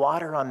dumping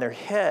water on their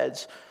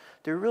heads,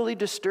 they're really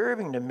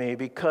disturbing to me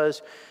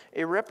because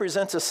it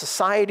represents a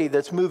society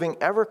that's moving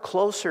ever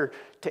closer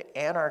to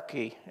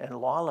anarchy and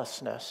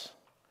lawlessness.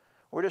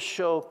 We're to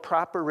show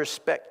proper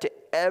respect to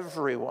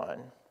everyone.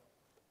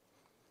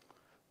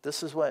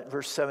 This is what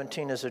verse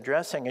 17 is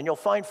addressing. And you'll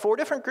find 4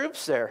 different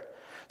groups there.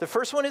 The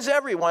first one is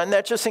everyone.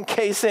 That's just in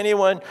case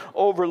anyone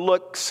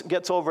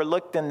gets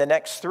overlooked in the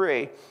next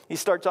 3. He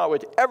starts out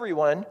with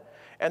everyone.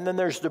 And then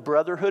there's the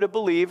brotherhood of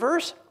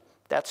believers.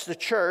 That's the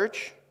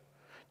church.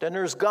 Then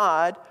there's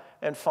God.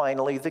 And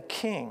finally, the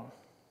king.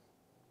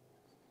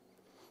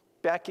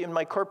 Back in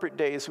my corporate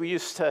days, we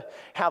used to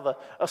have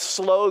a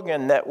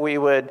slogan that we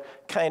would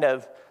kind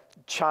of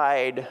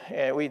chide,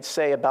 and we'd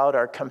say about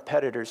our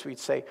competitors. We'd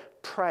say,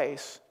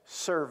 price,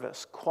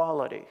 service,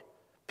 quality.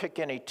 Pick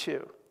any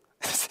 2.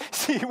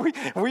 See,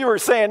 we were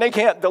saying they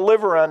can't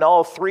deliver on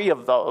all 3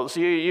 of those.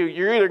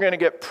 You're either going to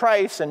get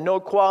price and no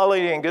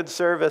quality and good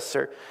service.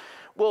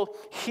 Well,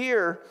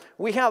 here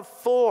we have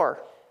 4,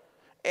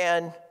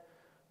 and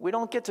we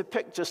don't get to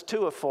pick just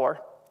 2 of 4.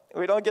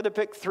 We don't get to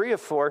pick 3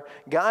 of 4.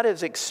 God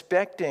is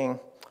expecting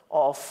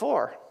all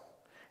 4.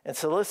 And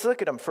so let's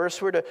look at them.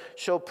 First, we're to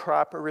show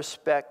proper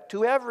respect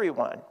to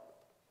everyone.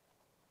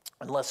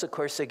 Unless, of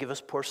course, they give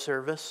us poor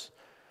service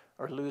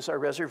or lose our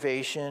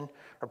reservation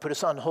or put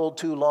us on hold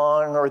too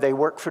long or they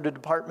work for the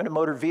Department of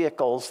Motor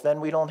Vehicles,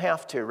 then we don't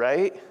have to,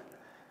 right?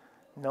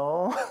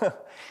 No.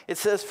 It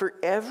says for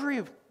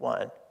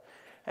everyone.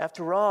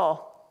 After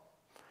all,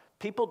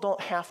 people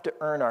don't have to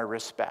earn our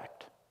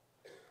respect.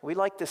 We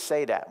like to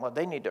say that. Well,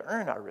 they need to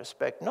earn our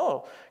respect.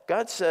 No,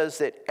 God says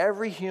that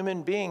every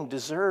human being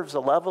deserves a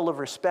level of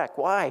respect.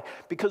 Why?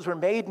 Because we're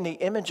made in the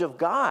image of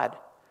God.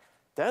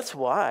 That's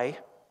why.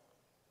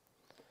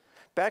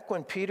 Back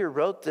when Peter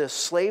wrote this,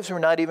 slaves were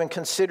not even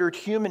considered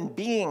human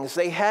beings.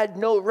 They had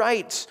no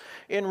rights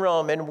in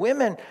Rome, and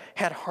women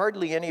had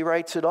hardly any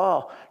rights at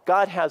all.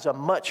 God has a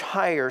much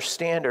higher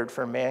standard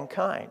for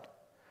mankind.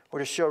 We're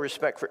to show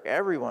respect for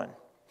everyone.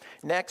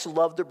 Next,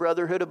 love the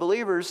brotherhood of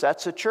believers.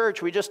 That's the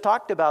church. We just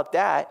talked about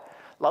that.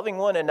 Loving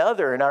one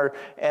another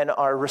and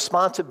our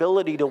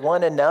responsibility to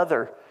one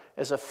another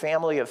as a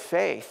family of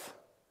faith.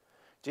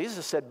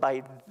 Jesus said,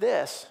 by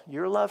this,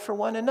 your love for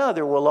one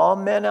another, will all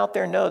men out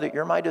there know that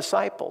you're my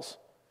disciples,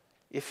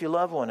 if you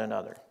love one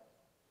another.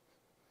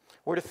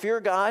 We're to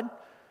fear God.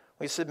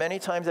 We said many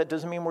times that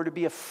doesn't mean we're to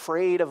be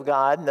afraid of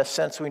God in the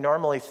sense we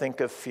normally think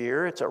of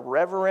fear. It's a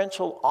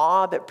reverential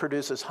awe that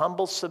produces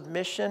humble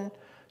submission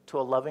to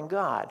a loving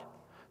God.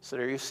 So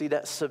there you see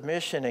that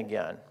submission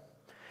again.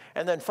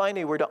 And then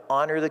finally, we're to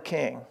honor the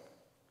king.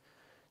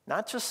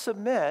 Not just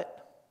submit,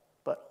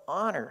 but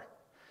honor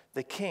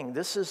the king.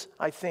 This is,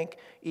 I think,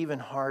 even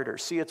harder.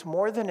 See, it's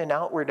more than an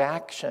outward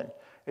action.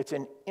 It's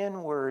an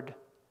inward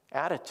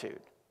attitude.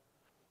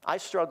 I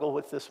struggle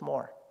with this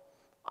more.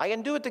 I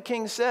can do what the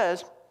king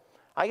says.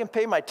 I can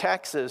pay my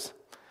taxes,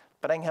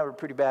 but I can have a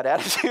pretty bad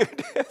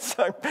attitude as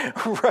I'm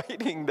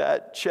writing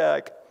that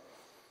check.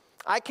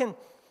 I can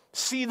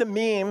see the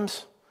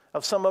memes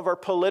of some of our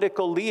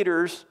political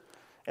leaders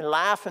and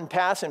laugh and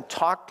pass and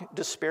talk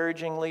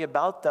disparagingly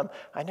about them.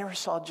 I never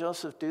saw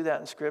Joseph do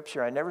that in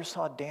Scripture. I never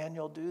saw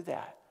Daniel do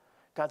that.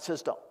 God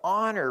says to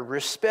honor,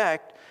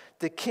 respect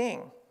the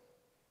king.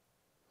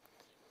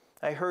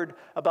 I heard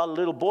about a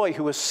little boy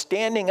who was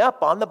standing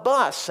up on the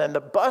bus, and the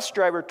bus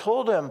driver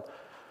told him,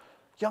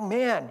 young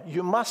man,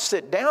 you must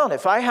sit down.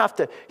 If I have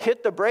to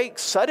hit the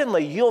brakes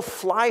suddenly, you'll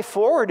fly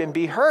forward and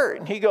be hurt.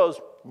 And he goes,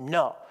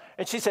 no.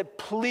 And she said,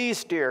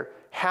 please, dear,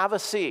 have a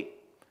seat.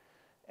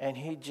 And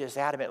he just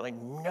adamantly,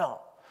 no.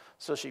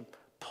 So she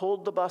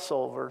pulled the bus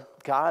over,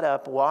 got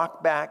up,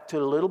 walked back to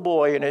the little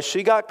boy, and as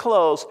she got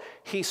close,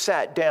 he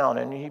sat down,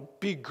 and he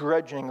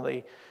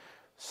begrudgingly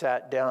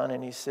sat down,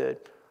 and he said,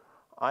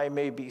 I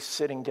may be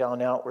sitting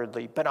down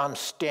outwardly, but I'm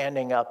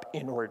standing up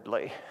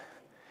inwardly.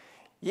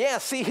 Yeah,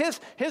 see, his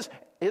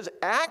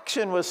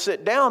action was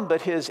sit down,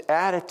 but his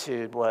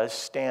attitude was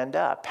stand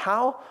up.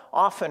 How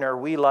often are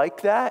we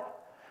like that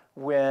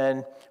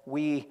when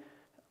we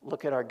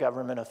look at our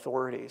government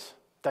authorities,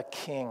 the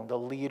king, the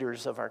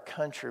leaders of our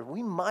country?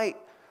 We might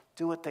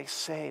do what they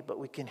say, but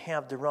we can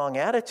have the wrong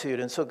attitude.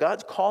 And so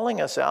God's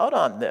calling us out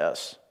on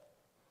this.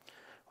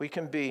 We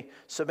can be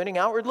submitting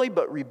outwardly,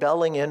 but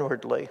rebelling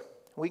inwardly.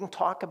 We can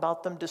talk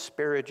about them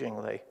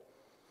disparagingly.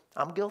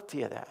 I'm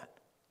guilty of that.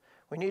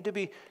 We need to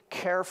be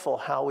careful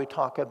how we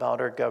talk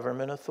about our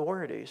government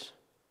authorities.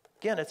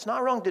 Again, it's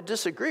not wrong to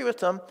disagree with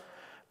them,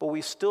 but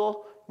we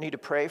still need to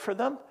pray for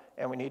them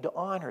and we need to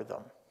honor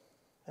them.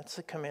 That's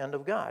the command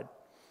of God.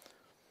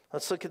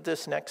 Let's look at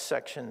this next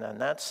section then.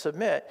 That's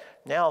submit.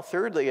 Now,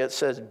 thirdly, it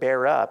says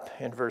bear up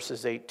in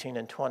verses 18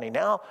 and 20.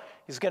 Now,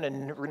 he's going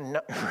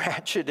to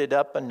ratchet it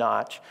up a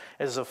notch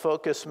as the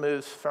focus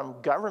moves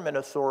from government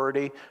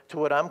authority to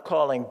what I'm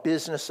calling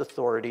business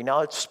authority.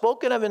 Now, it's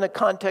spoken of in the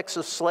context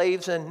of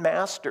slaves and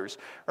masters,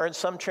 or in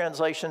some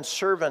translations,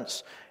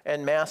 servants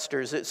and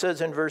masters. It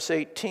says in verse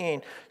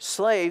 18,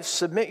 slaves,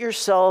 submit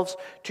yourselves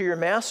to your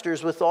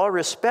masters with all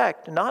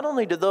respect, not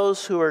only to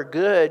those who are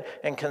good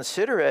and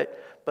considerate,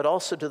 but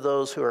also to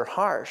those who are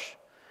harsh.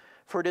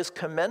 For it is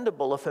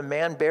commendable if a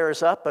man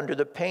bears up under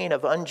the pain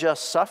of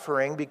unjust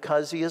suffering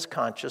because he is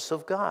conscious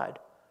of God.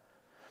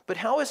 But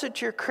how is it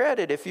to your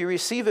credit if you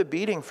receive a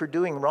beating for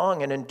doing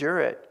wrong and endure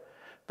it?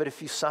 But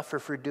if you suffer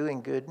for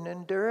doing good and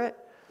endure it,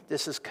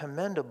 this is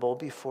commendable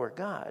before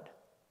God.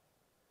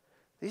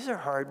 These are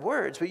hard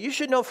words, but you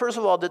should know, first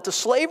of all, that the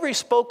slavery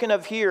spoken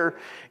of here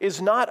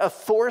is not a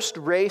forced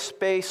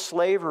race-based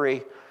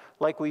slavery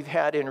like we've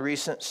had in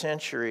recent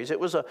centuries. It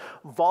was a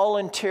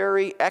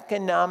voluntary,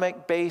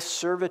 economic-based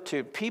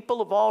servitude.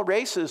 People of all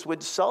races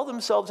would sell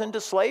themselves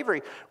into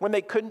slavery when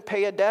they couldn't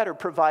pay a debt or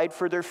provide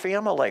for their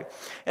family.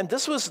 And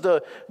this was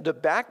the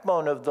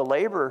backbone of the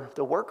labor,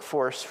 the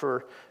workforce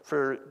for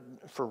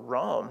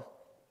Rome.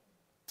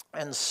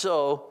 And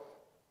so,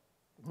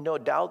 no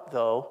doubt,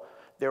 though,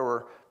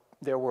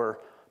 there were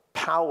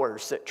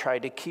powers that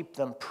tried to keep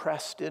them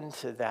pressed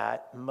into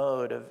that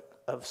mode of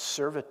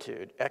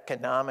servitude,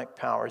 economic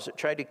powers that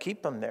tried to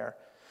keep them there.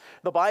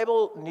 The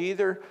Bible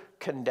neither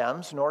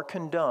condemns nor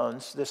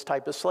condones this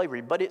type of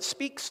slavery, but it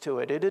speaks to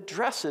it. It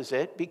addresses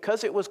it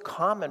because it was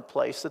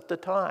commonplace at the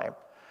time.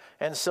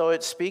 And so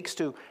it speaks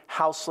to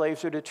how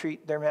slaves are to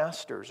treat their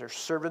masters, or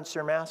servants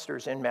their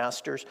masters, and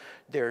masters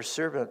their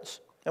servants.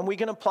 And we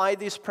can apply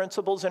these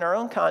principles in our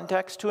own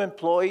context to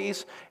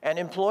employees and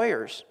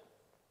employers.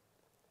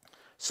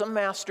 Some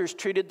masters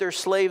treated their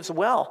slaves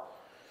well,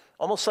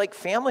 almost like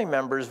family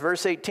members.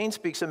 Verse 18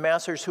 speaks of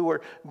masters who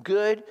were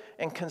good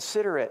and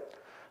considerate.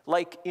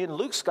 Like in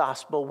Luke's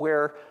gospel,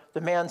 where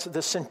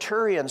the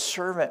centurion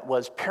servant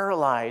was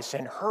paralyzed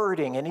and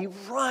hurting, and he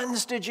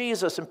runs to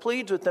Jesus and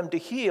pleads with them to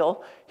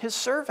heal his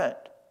servant.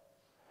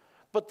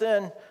 But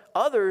then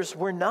others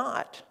were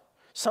not.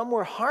 Some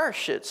were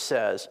harsh, it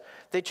says.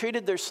 They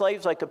treated their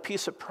slaves like a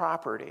piece of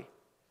property.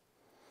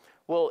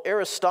 Well,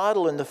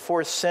 Aristotle in the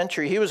 4th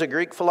century, he was a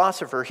Greek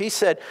philosopher. He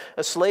said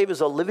a slave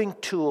is a living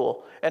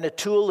tool, and a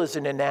tool is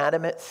an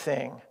inanimate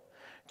thing.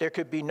 There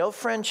could be no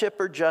friendship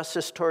or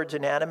justice towards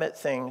inanimate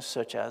things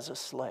such as a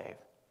slave.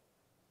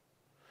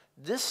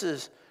 This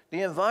is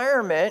the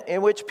environment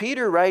in which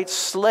Peter writes,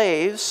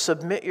 slaves,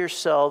 submit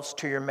yourselves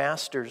to your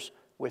masters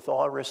with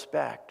all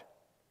respect.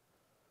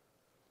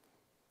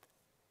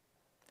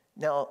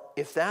 Now,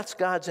 if that's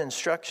God's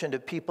instruction to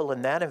people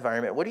in that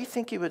environment, what do you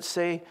think he would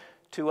say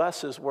to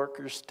us as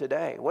workers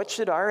today? What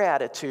should our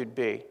attitude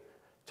be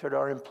toward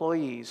our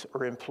employees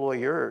or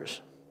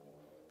employers?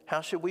 How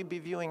should we be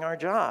viewing our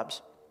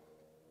jobs?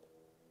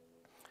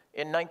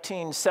 In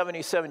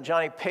 1977,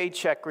 Johnny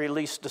Paycheck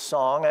released a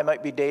song. I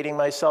might be dating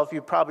myself.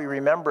 You probably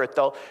remember it,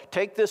 though.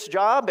 Take this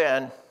job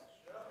and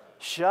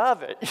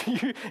shove it.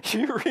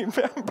 You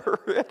remember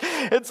it.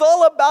 It's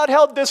all about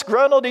how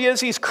disgruntled he is.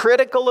 He's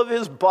critical of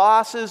his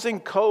bosses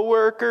and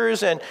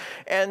coworkers.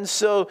 And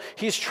so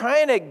he's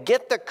trying to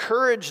get the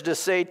courage to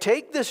say,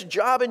 take this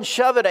job and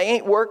shove it. I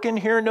ain't working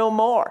here no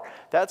more.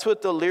 That's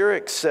what the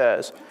lyric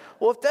says.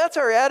 Well, if that's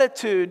our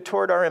attitude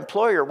toward our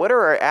employer, what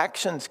are our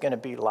actions going to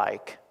be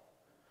like?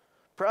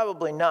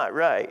 Probably not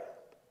right.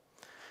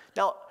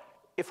 Now,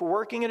 if we're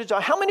working at a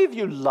job, how many of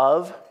you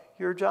love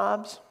your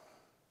jobs?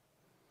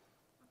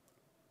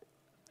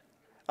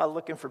 I'm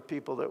looking for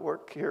people that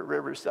work here at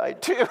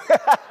Riverside, too.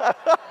 I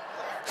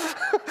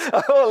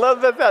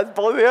love that. That's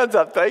both hands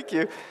up. Thank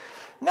you.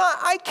 Now,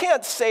 I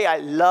can't say I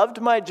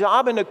loved my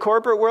job in the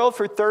corporate world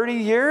for 30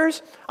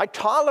 years. I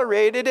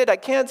tolerated it. I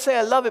can't say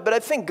I love it. But I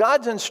think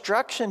God's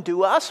instruction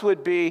to us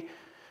would be,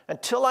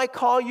 until I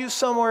call you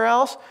somewhere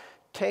else,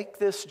 take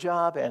this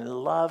job and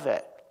love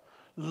it.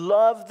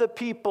 Love the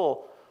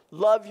people.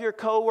 Love your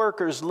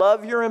coworkers.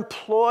 Love your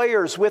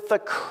employers with a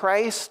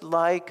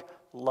Christ-like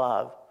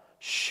love.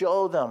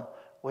 Show them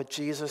what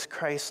Jesus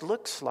Christ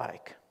looks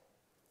like.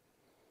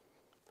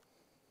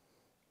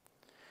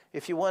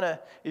 If you want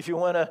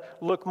to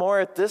look more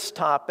at this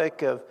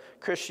topic of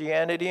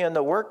Christianity in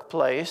the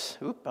workplace,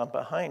 I'm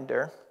behind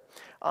there.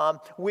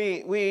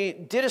 We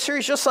did a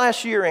series just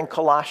last year in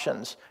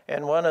Colossians,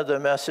 and one of the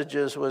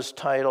messages was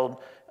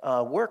titled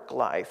Work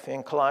Life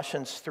in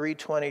Colossians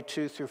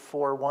 3:22 through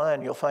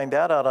 4:1. You'll find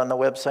that out on the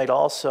website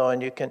also,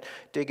 and you can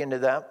dig into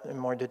that in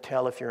more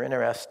detail if you're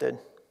interested.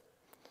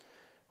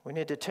 We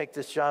need to take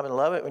this job and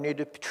love it. We need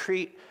to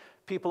treat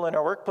people in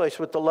our workplace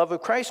with the love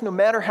of Christ, no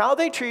matter how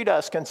they treat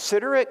us,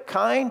 considerate,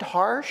 kind,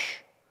 harsh.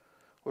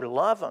 We're to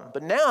love them.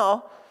 But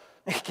now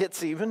it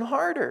gets even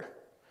harder.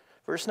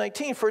 Verse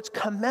 19, for it's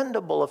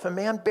commendable if a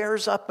man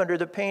bears up under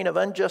the pain of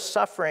unjust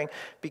suffering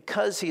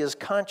because he is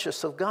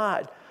conscious of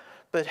God.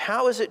 But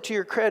how is it to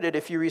your credit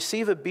if you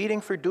receive a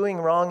beating for doing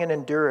wrong and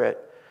endure it?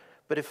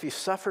 But if you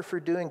suffer for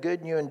doing good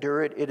and you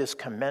endure it, it is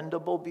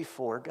commendable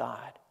before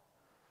God.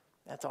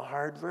 That's a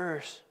hard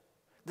verse.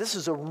 This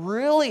is a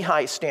really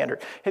high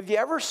standard. Have you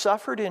ever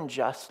suffered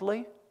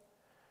unjustly?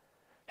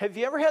 Have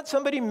you ever had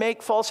somebody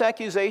make false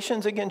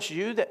accusations against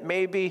you that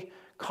maybe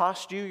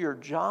cost you your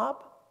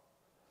job?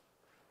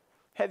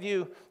 Have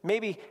you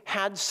maybe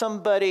had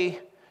somebody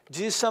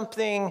do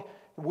something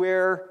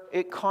where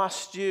it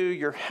cost you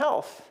your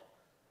health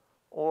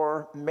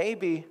or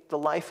maybe the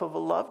life of a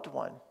loved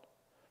one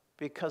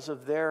because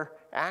of their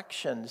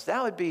actions?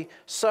 That would be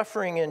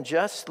suffering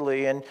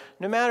unjustly. And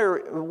no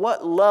matter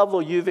what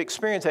level you've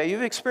experienced that,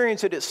 you've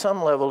experienced it at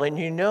some level, and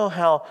you know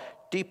how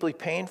deeply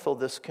painful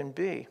this can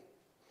be.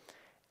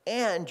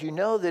 And you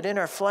know that in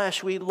our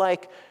flesh, we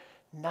like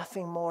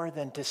nothing more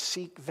than to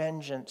seek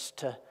vengeance,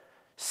 to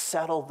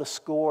settle the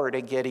score,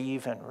 to get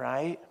even,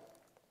 right?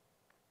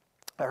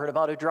 I heard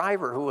about a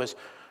driver who was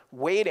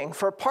waiting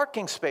for a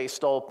parking space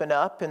to open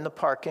up in the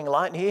parking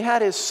lot, and he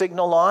had his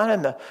signal on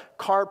and the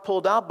car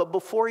pulled out, but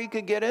before he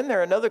could get in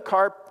there, another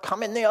car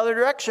coming the other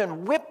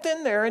direction whipped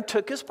in there and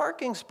took his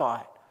parking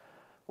spot.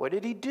 What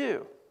did he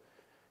do?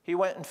 He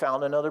went and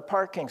found another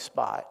parking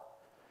spot,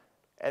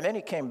 and then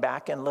he came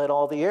back and let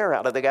all the air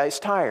out of the guy's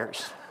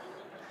tires.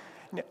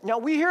 Now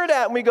we hear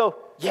that and we go,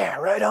 yeah,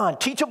 right on,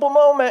 teachable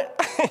moment.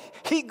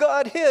 He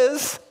got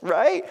his,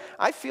 right?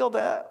 I feel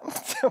that.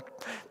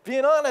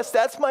 Being honest,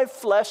 that's my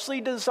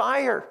fleshly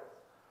desire.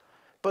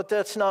 But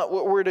that's not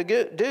what we're to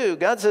do.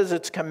 God says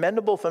it's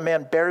commendable if a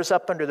man bears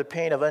up under the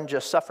pain of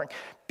unjust suffering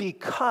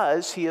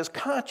because he is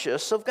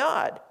conscious of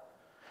God.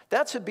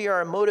 That should be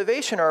our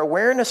motivation, our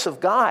awareness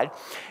of God.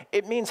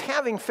 It means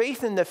having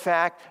faith in the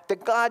fact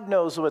that God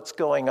knows what's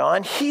going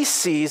on. He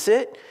sees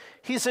it.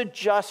 He's a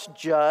just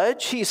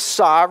judge. He's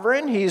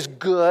sovereign. He's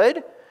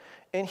good.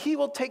 And he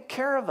will take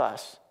care of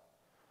us.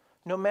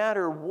 No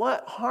matter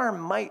what harm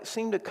might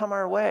seem to come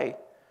our way,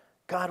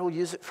 God will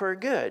use it for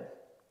good.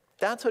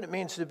 That's what it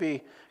means to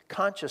be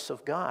conscious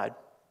of God.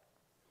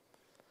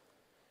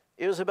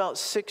 It was about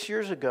 6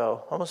 years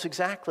ago, almost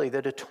exactly,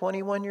 that a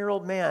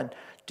 21-year-old man,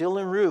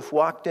 Dylan Roof,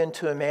 walked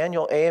into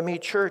Emmanuel AME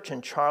Church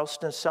in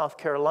Charleston, South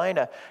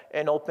Carolina,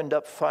 and opened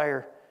up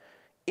fire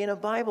in a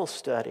Bible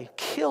study,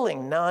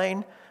 killing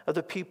 9 of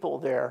the people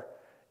there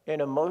in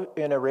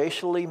a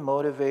racially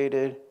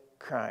motivated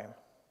crime.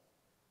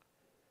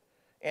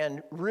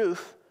 And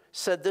Ruth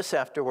said this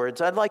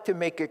afterwards, I'd like to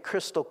make it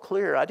crystal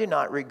clear. I do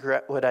not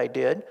regret what I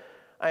did.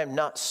 I am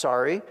not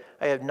sorry.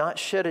 I have not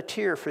shed a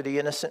tear for the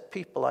innocent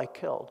people I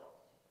killed.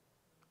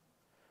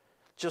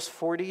 Just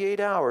 48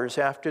 hours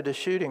after the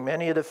shooting,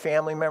 many of the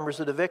family members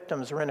of the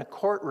victims were in a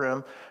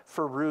courtroom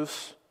for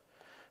Ruth's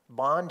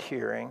bond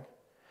hearing.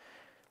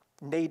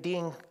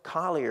 Nadine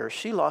Collier,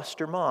 she lost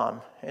her mom,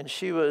 and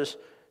she was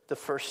the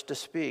first to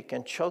speak.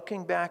 And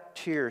choking back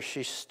tears,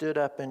 she stood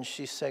up and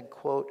she said,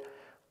 quote,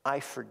 I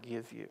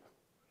forgive you.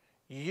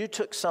 You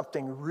took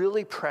something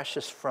really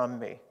precious from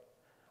me.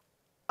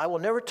 I will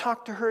never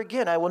talk to her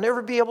again. I will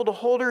never be able to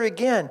hold her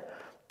again,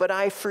 but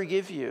I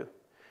forgive you,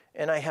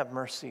 and I have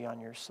mercy on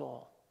your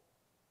soul.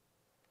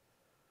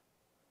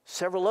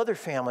 Several other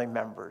family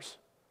members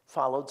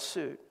followed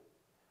suit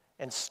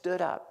and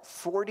stood up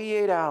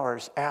 48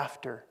 hours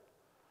after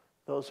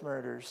those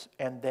murders,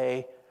 and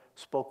they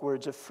spoke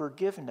words of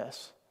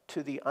forgiveness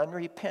to the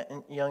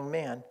unrepentant young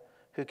man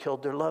who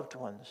killed their loved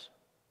ones.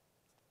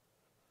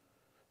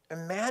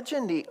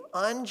 Imagine the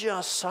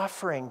unjust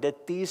suffering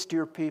that these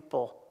dear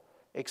people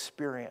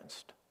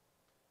experienced.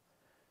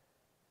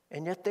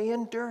 And yet they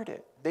endured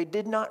it. They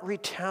did not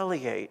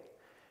retaliate,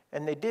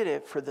 and they did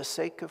it for the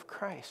sake of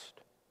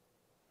Christ.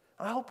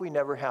 I hope we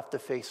never have to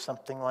face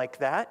something like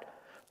that,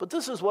 but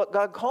this is what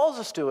God calls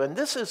us to, and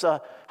this is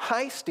a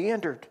high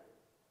standard.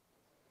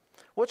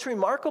 What's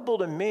remarkable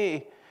to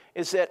me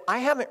is that I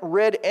haven't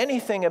read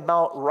anything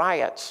about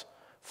riots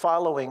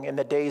following in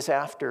the days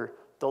after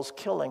those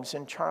killings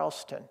in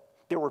Charleston.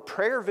 There were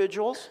prayer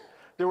vigils,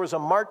 there was a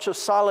march of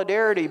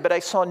solidarity, but I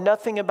saw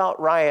nothing about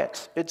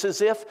riots. It's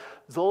as if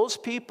those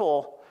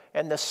people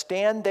and the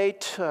stand they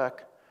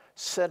took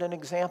set an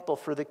example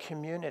for the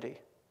community.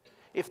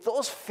 If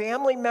those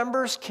family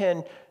members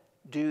can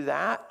do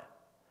that,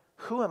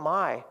 who am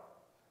I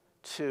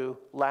to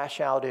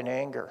lash out in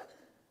anger?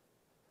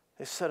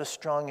 They set a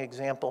strong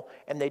example,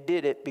 and they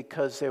did it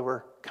because they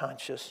were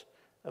conscious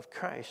of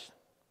Christ.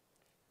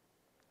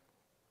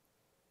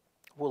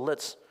 Well,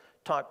 let's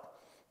talk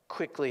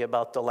quickly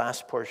about the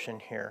last portion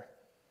here.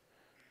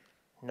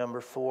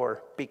 Number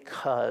 4,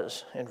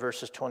 because, in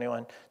verses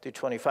 21 through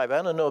 25.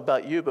 I don't know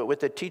about you, but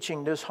with the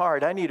teaching this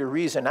hard, I need a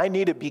reason. I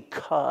need a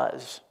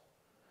because.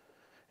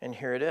 And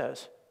here it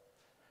is.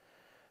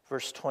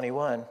 Verse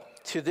 21.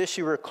 To this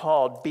you were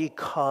called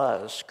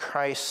because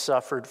Christ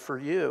suffered for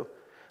you,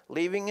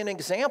 leaving an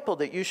example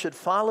that you should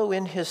follow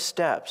in his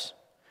steps.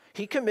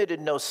 He committed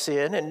no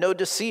sin, and no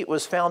deceit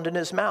was found in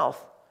his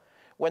mouth.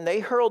 When they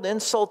hurled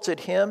insults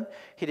at him,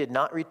 he did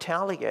not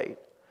retaliate.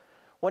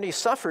 When he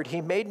suffered,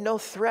 he made no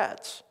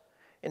threats.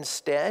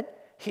 Instead,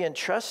 he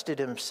entrusted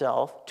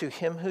himself to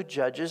him who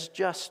judges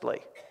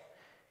justly.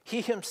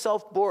 He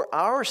himself bore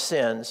our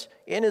sins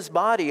in his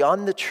body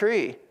on the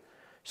tree,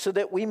 so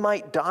that we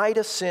might die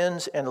to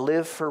sins and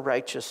live for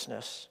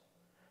righteousness.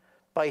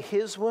 By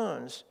his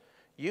wounds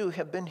you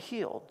have been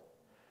healed.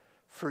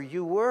 For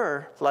you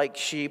were like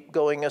sheep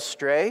going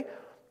astray,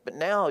 but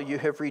now you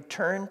have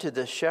returned to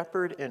the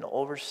shepherd and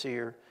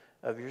overseer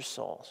of your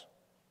souls.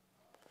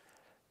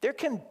 There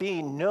can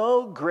be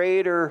no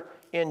greater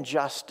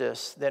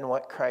injustice than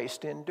what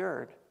Christ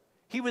endured.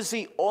 He was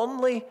the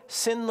only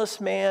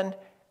sinless man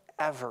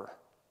ever.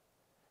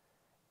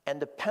 And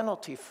the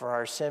penalty for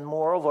our sin,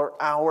 moreover,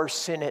 our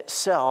sin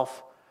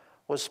itself,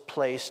 was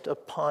placed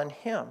upon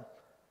him.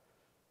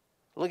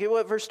 Look at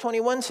what verse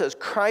 21 says.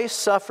 Christ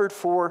suffered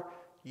for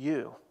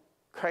you.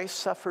 Christ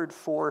suffered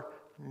for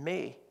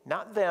me.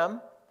 Not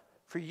them,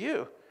 for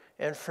you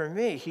and for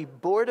me. He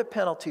bore the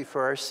penalty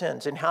for our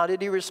sins. And how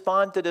did he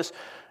respond to this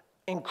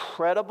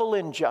incredible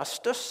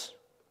injustice?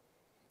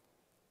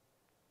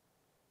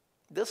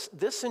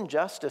 This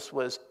injustice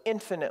was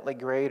infinitely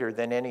greater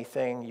than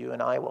anything you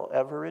and I will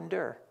ever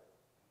endure.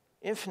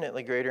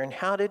 Infinitely greater. And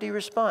how did he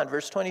respond?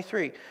 Verse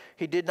 23,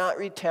 he did not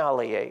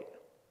retaliate.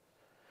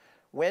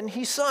 When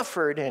he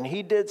suffered, and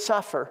he did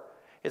suffer,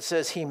 it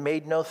says he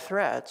made no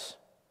threats.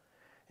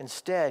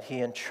 Instead,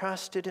 he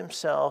entrusted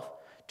himself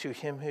to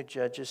him who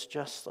judges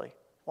justly.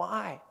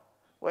 Why?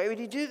 Why would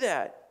he do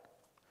that?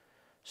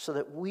 So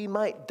that we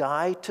might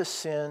die to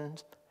sin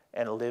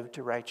and live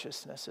to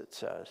righteousness, it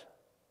says.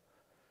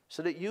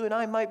 So that you and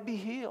I might be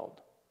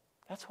healed.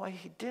 That's why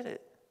he did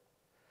it.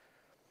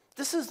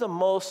 This is the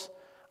most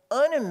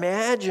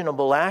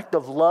unimaginable act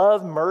of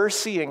love,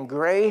 mercy, and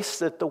grace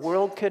that the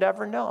world could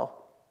ever know.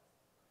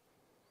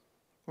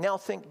 Now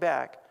think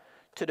back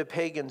to the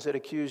pagans that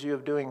accuse you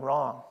of doing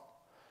wrong,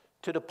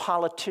 to the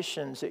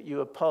politicians that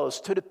you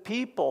oppose, to the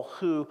people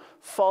who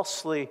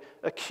falsely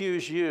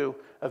accuse you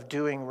of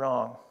doing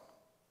wrong,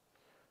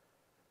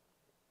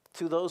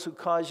 to those who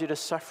cause you to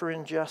suffer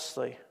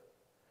unjustly.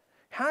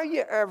 How are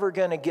you ever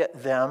going to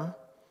get them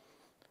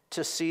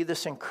to see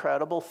this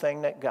incredible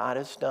thing that God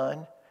has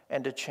done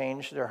and to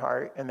change their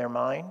heart and their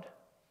mind?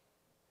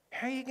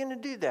 How are you going to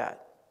do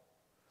that?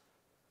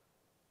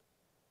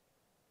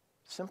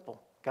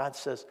 Simple. God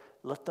says,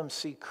 let them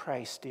see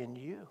Christ in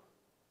you.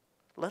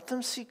 Let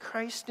them see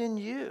Christ in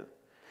you.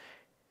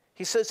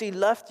 He says he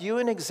left you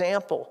an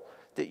example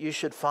that you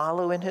should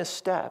follow in his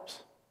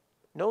steps.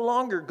 No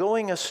longer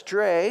going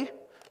astray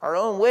our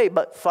own way,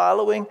 but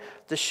following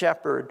the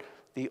shepherd,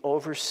 the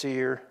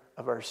overseer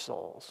of our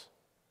souls.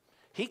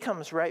 He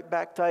comes right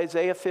back to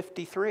Isaiah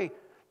 53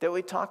 that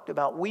we talked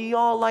about. We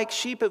all like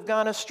sheep have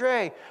gone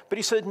astray. But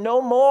he said,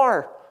 no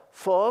more,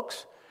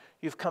 folks.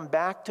 You've come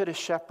back to the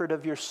shepherd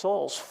of your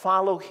souls.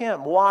 Follow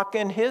him. Walk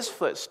in his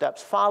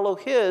footsteps. Follow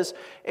his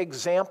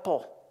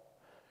example.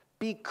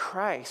 Be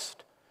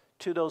Christ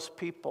to those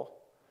people.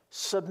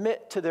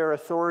 Submit to their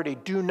authority.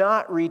 Do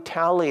not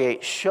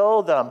retaliate.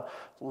 Show them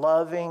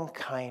loving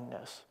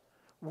kindness.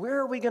 Where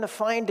are we going to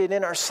find it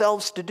in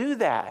ourselves to do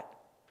that?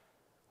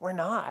 We're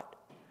not.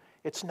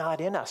 It's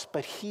not in us,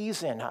 but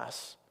he's in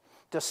us.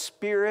 The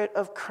Spirit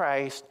of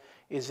Christ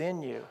is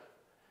in you.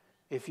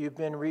 If you've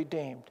been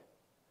redeemed,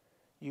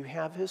 you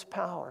have his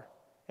power,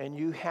 and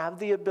you have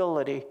the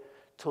ability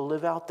to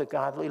live out the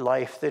godly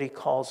life that he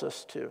calls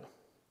us to.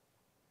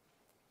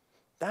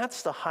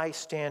 That's the high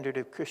standard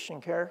of Christian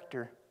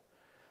character.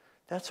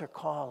 That's our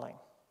calling.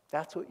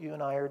 That's what you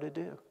and I are to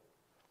do.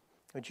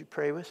 Would you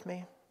pray with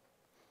me?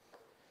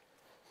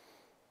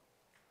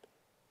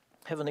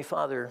 Heavenly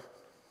Father,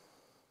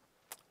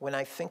 when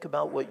I think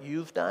about what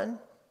you've done,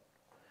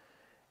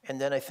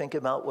 and then I think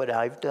about what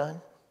I've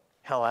done,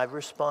 how I've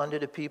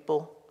responded to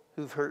people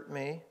who've hurt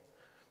me,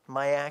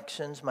 my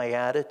actions, my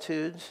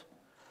attitudes,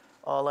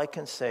 all I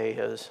can say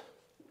is,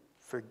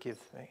 forgive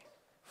me.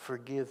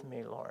 Forgive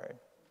me, Lord.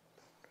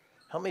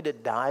 Help me to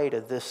die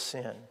to this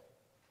sin.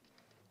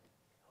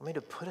 Help me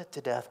to put it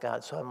to death,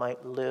 God, so I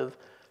might live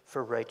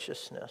for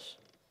righteousness.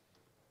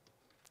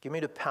 Give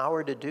me the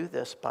power to do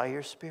this by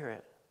your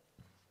Spirit.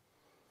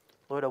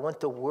 Lord, I want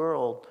the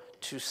world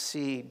to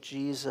see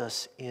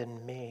Jesus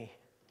in me.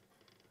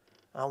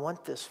 I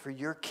want this for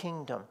your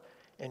kingdom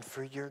and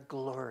for your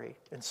glory.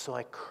 And so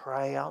I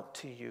cry out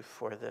to you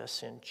for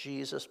this in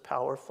Jesus'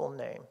 powerful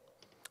name.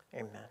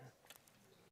 Amen.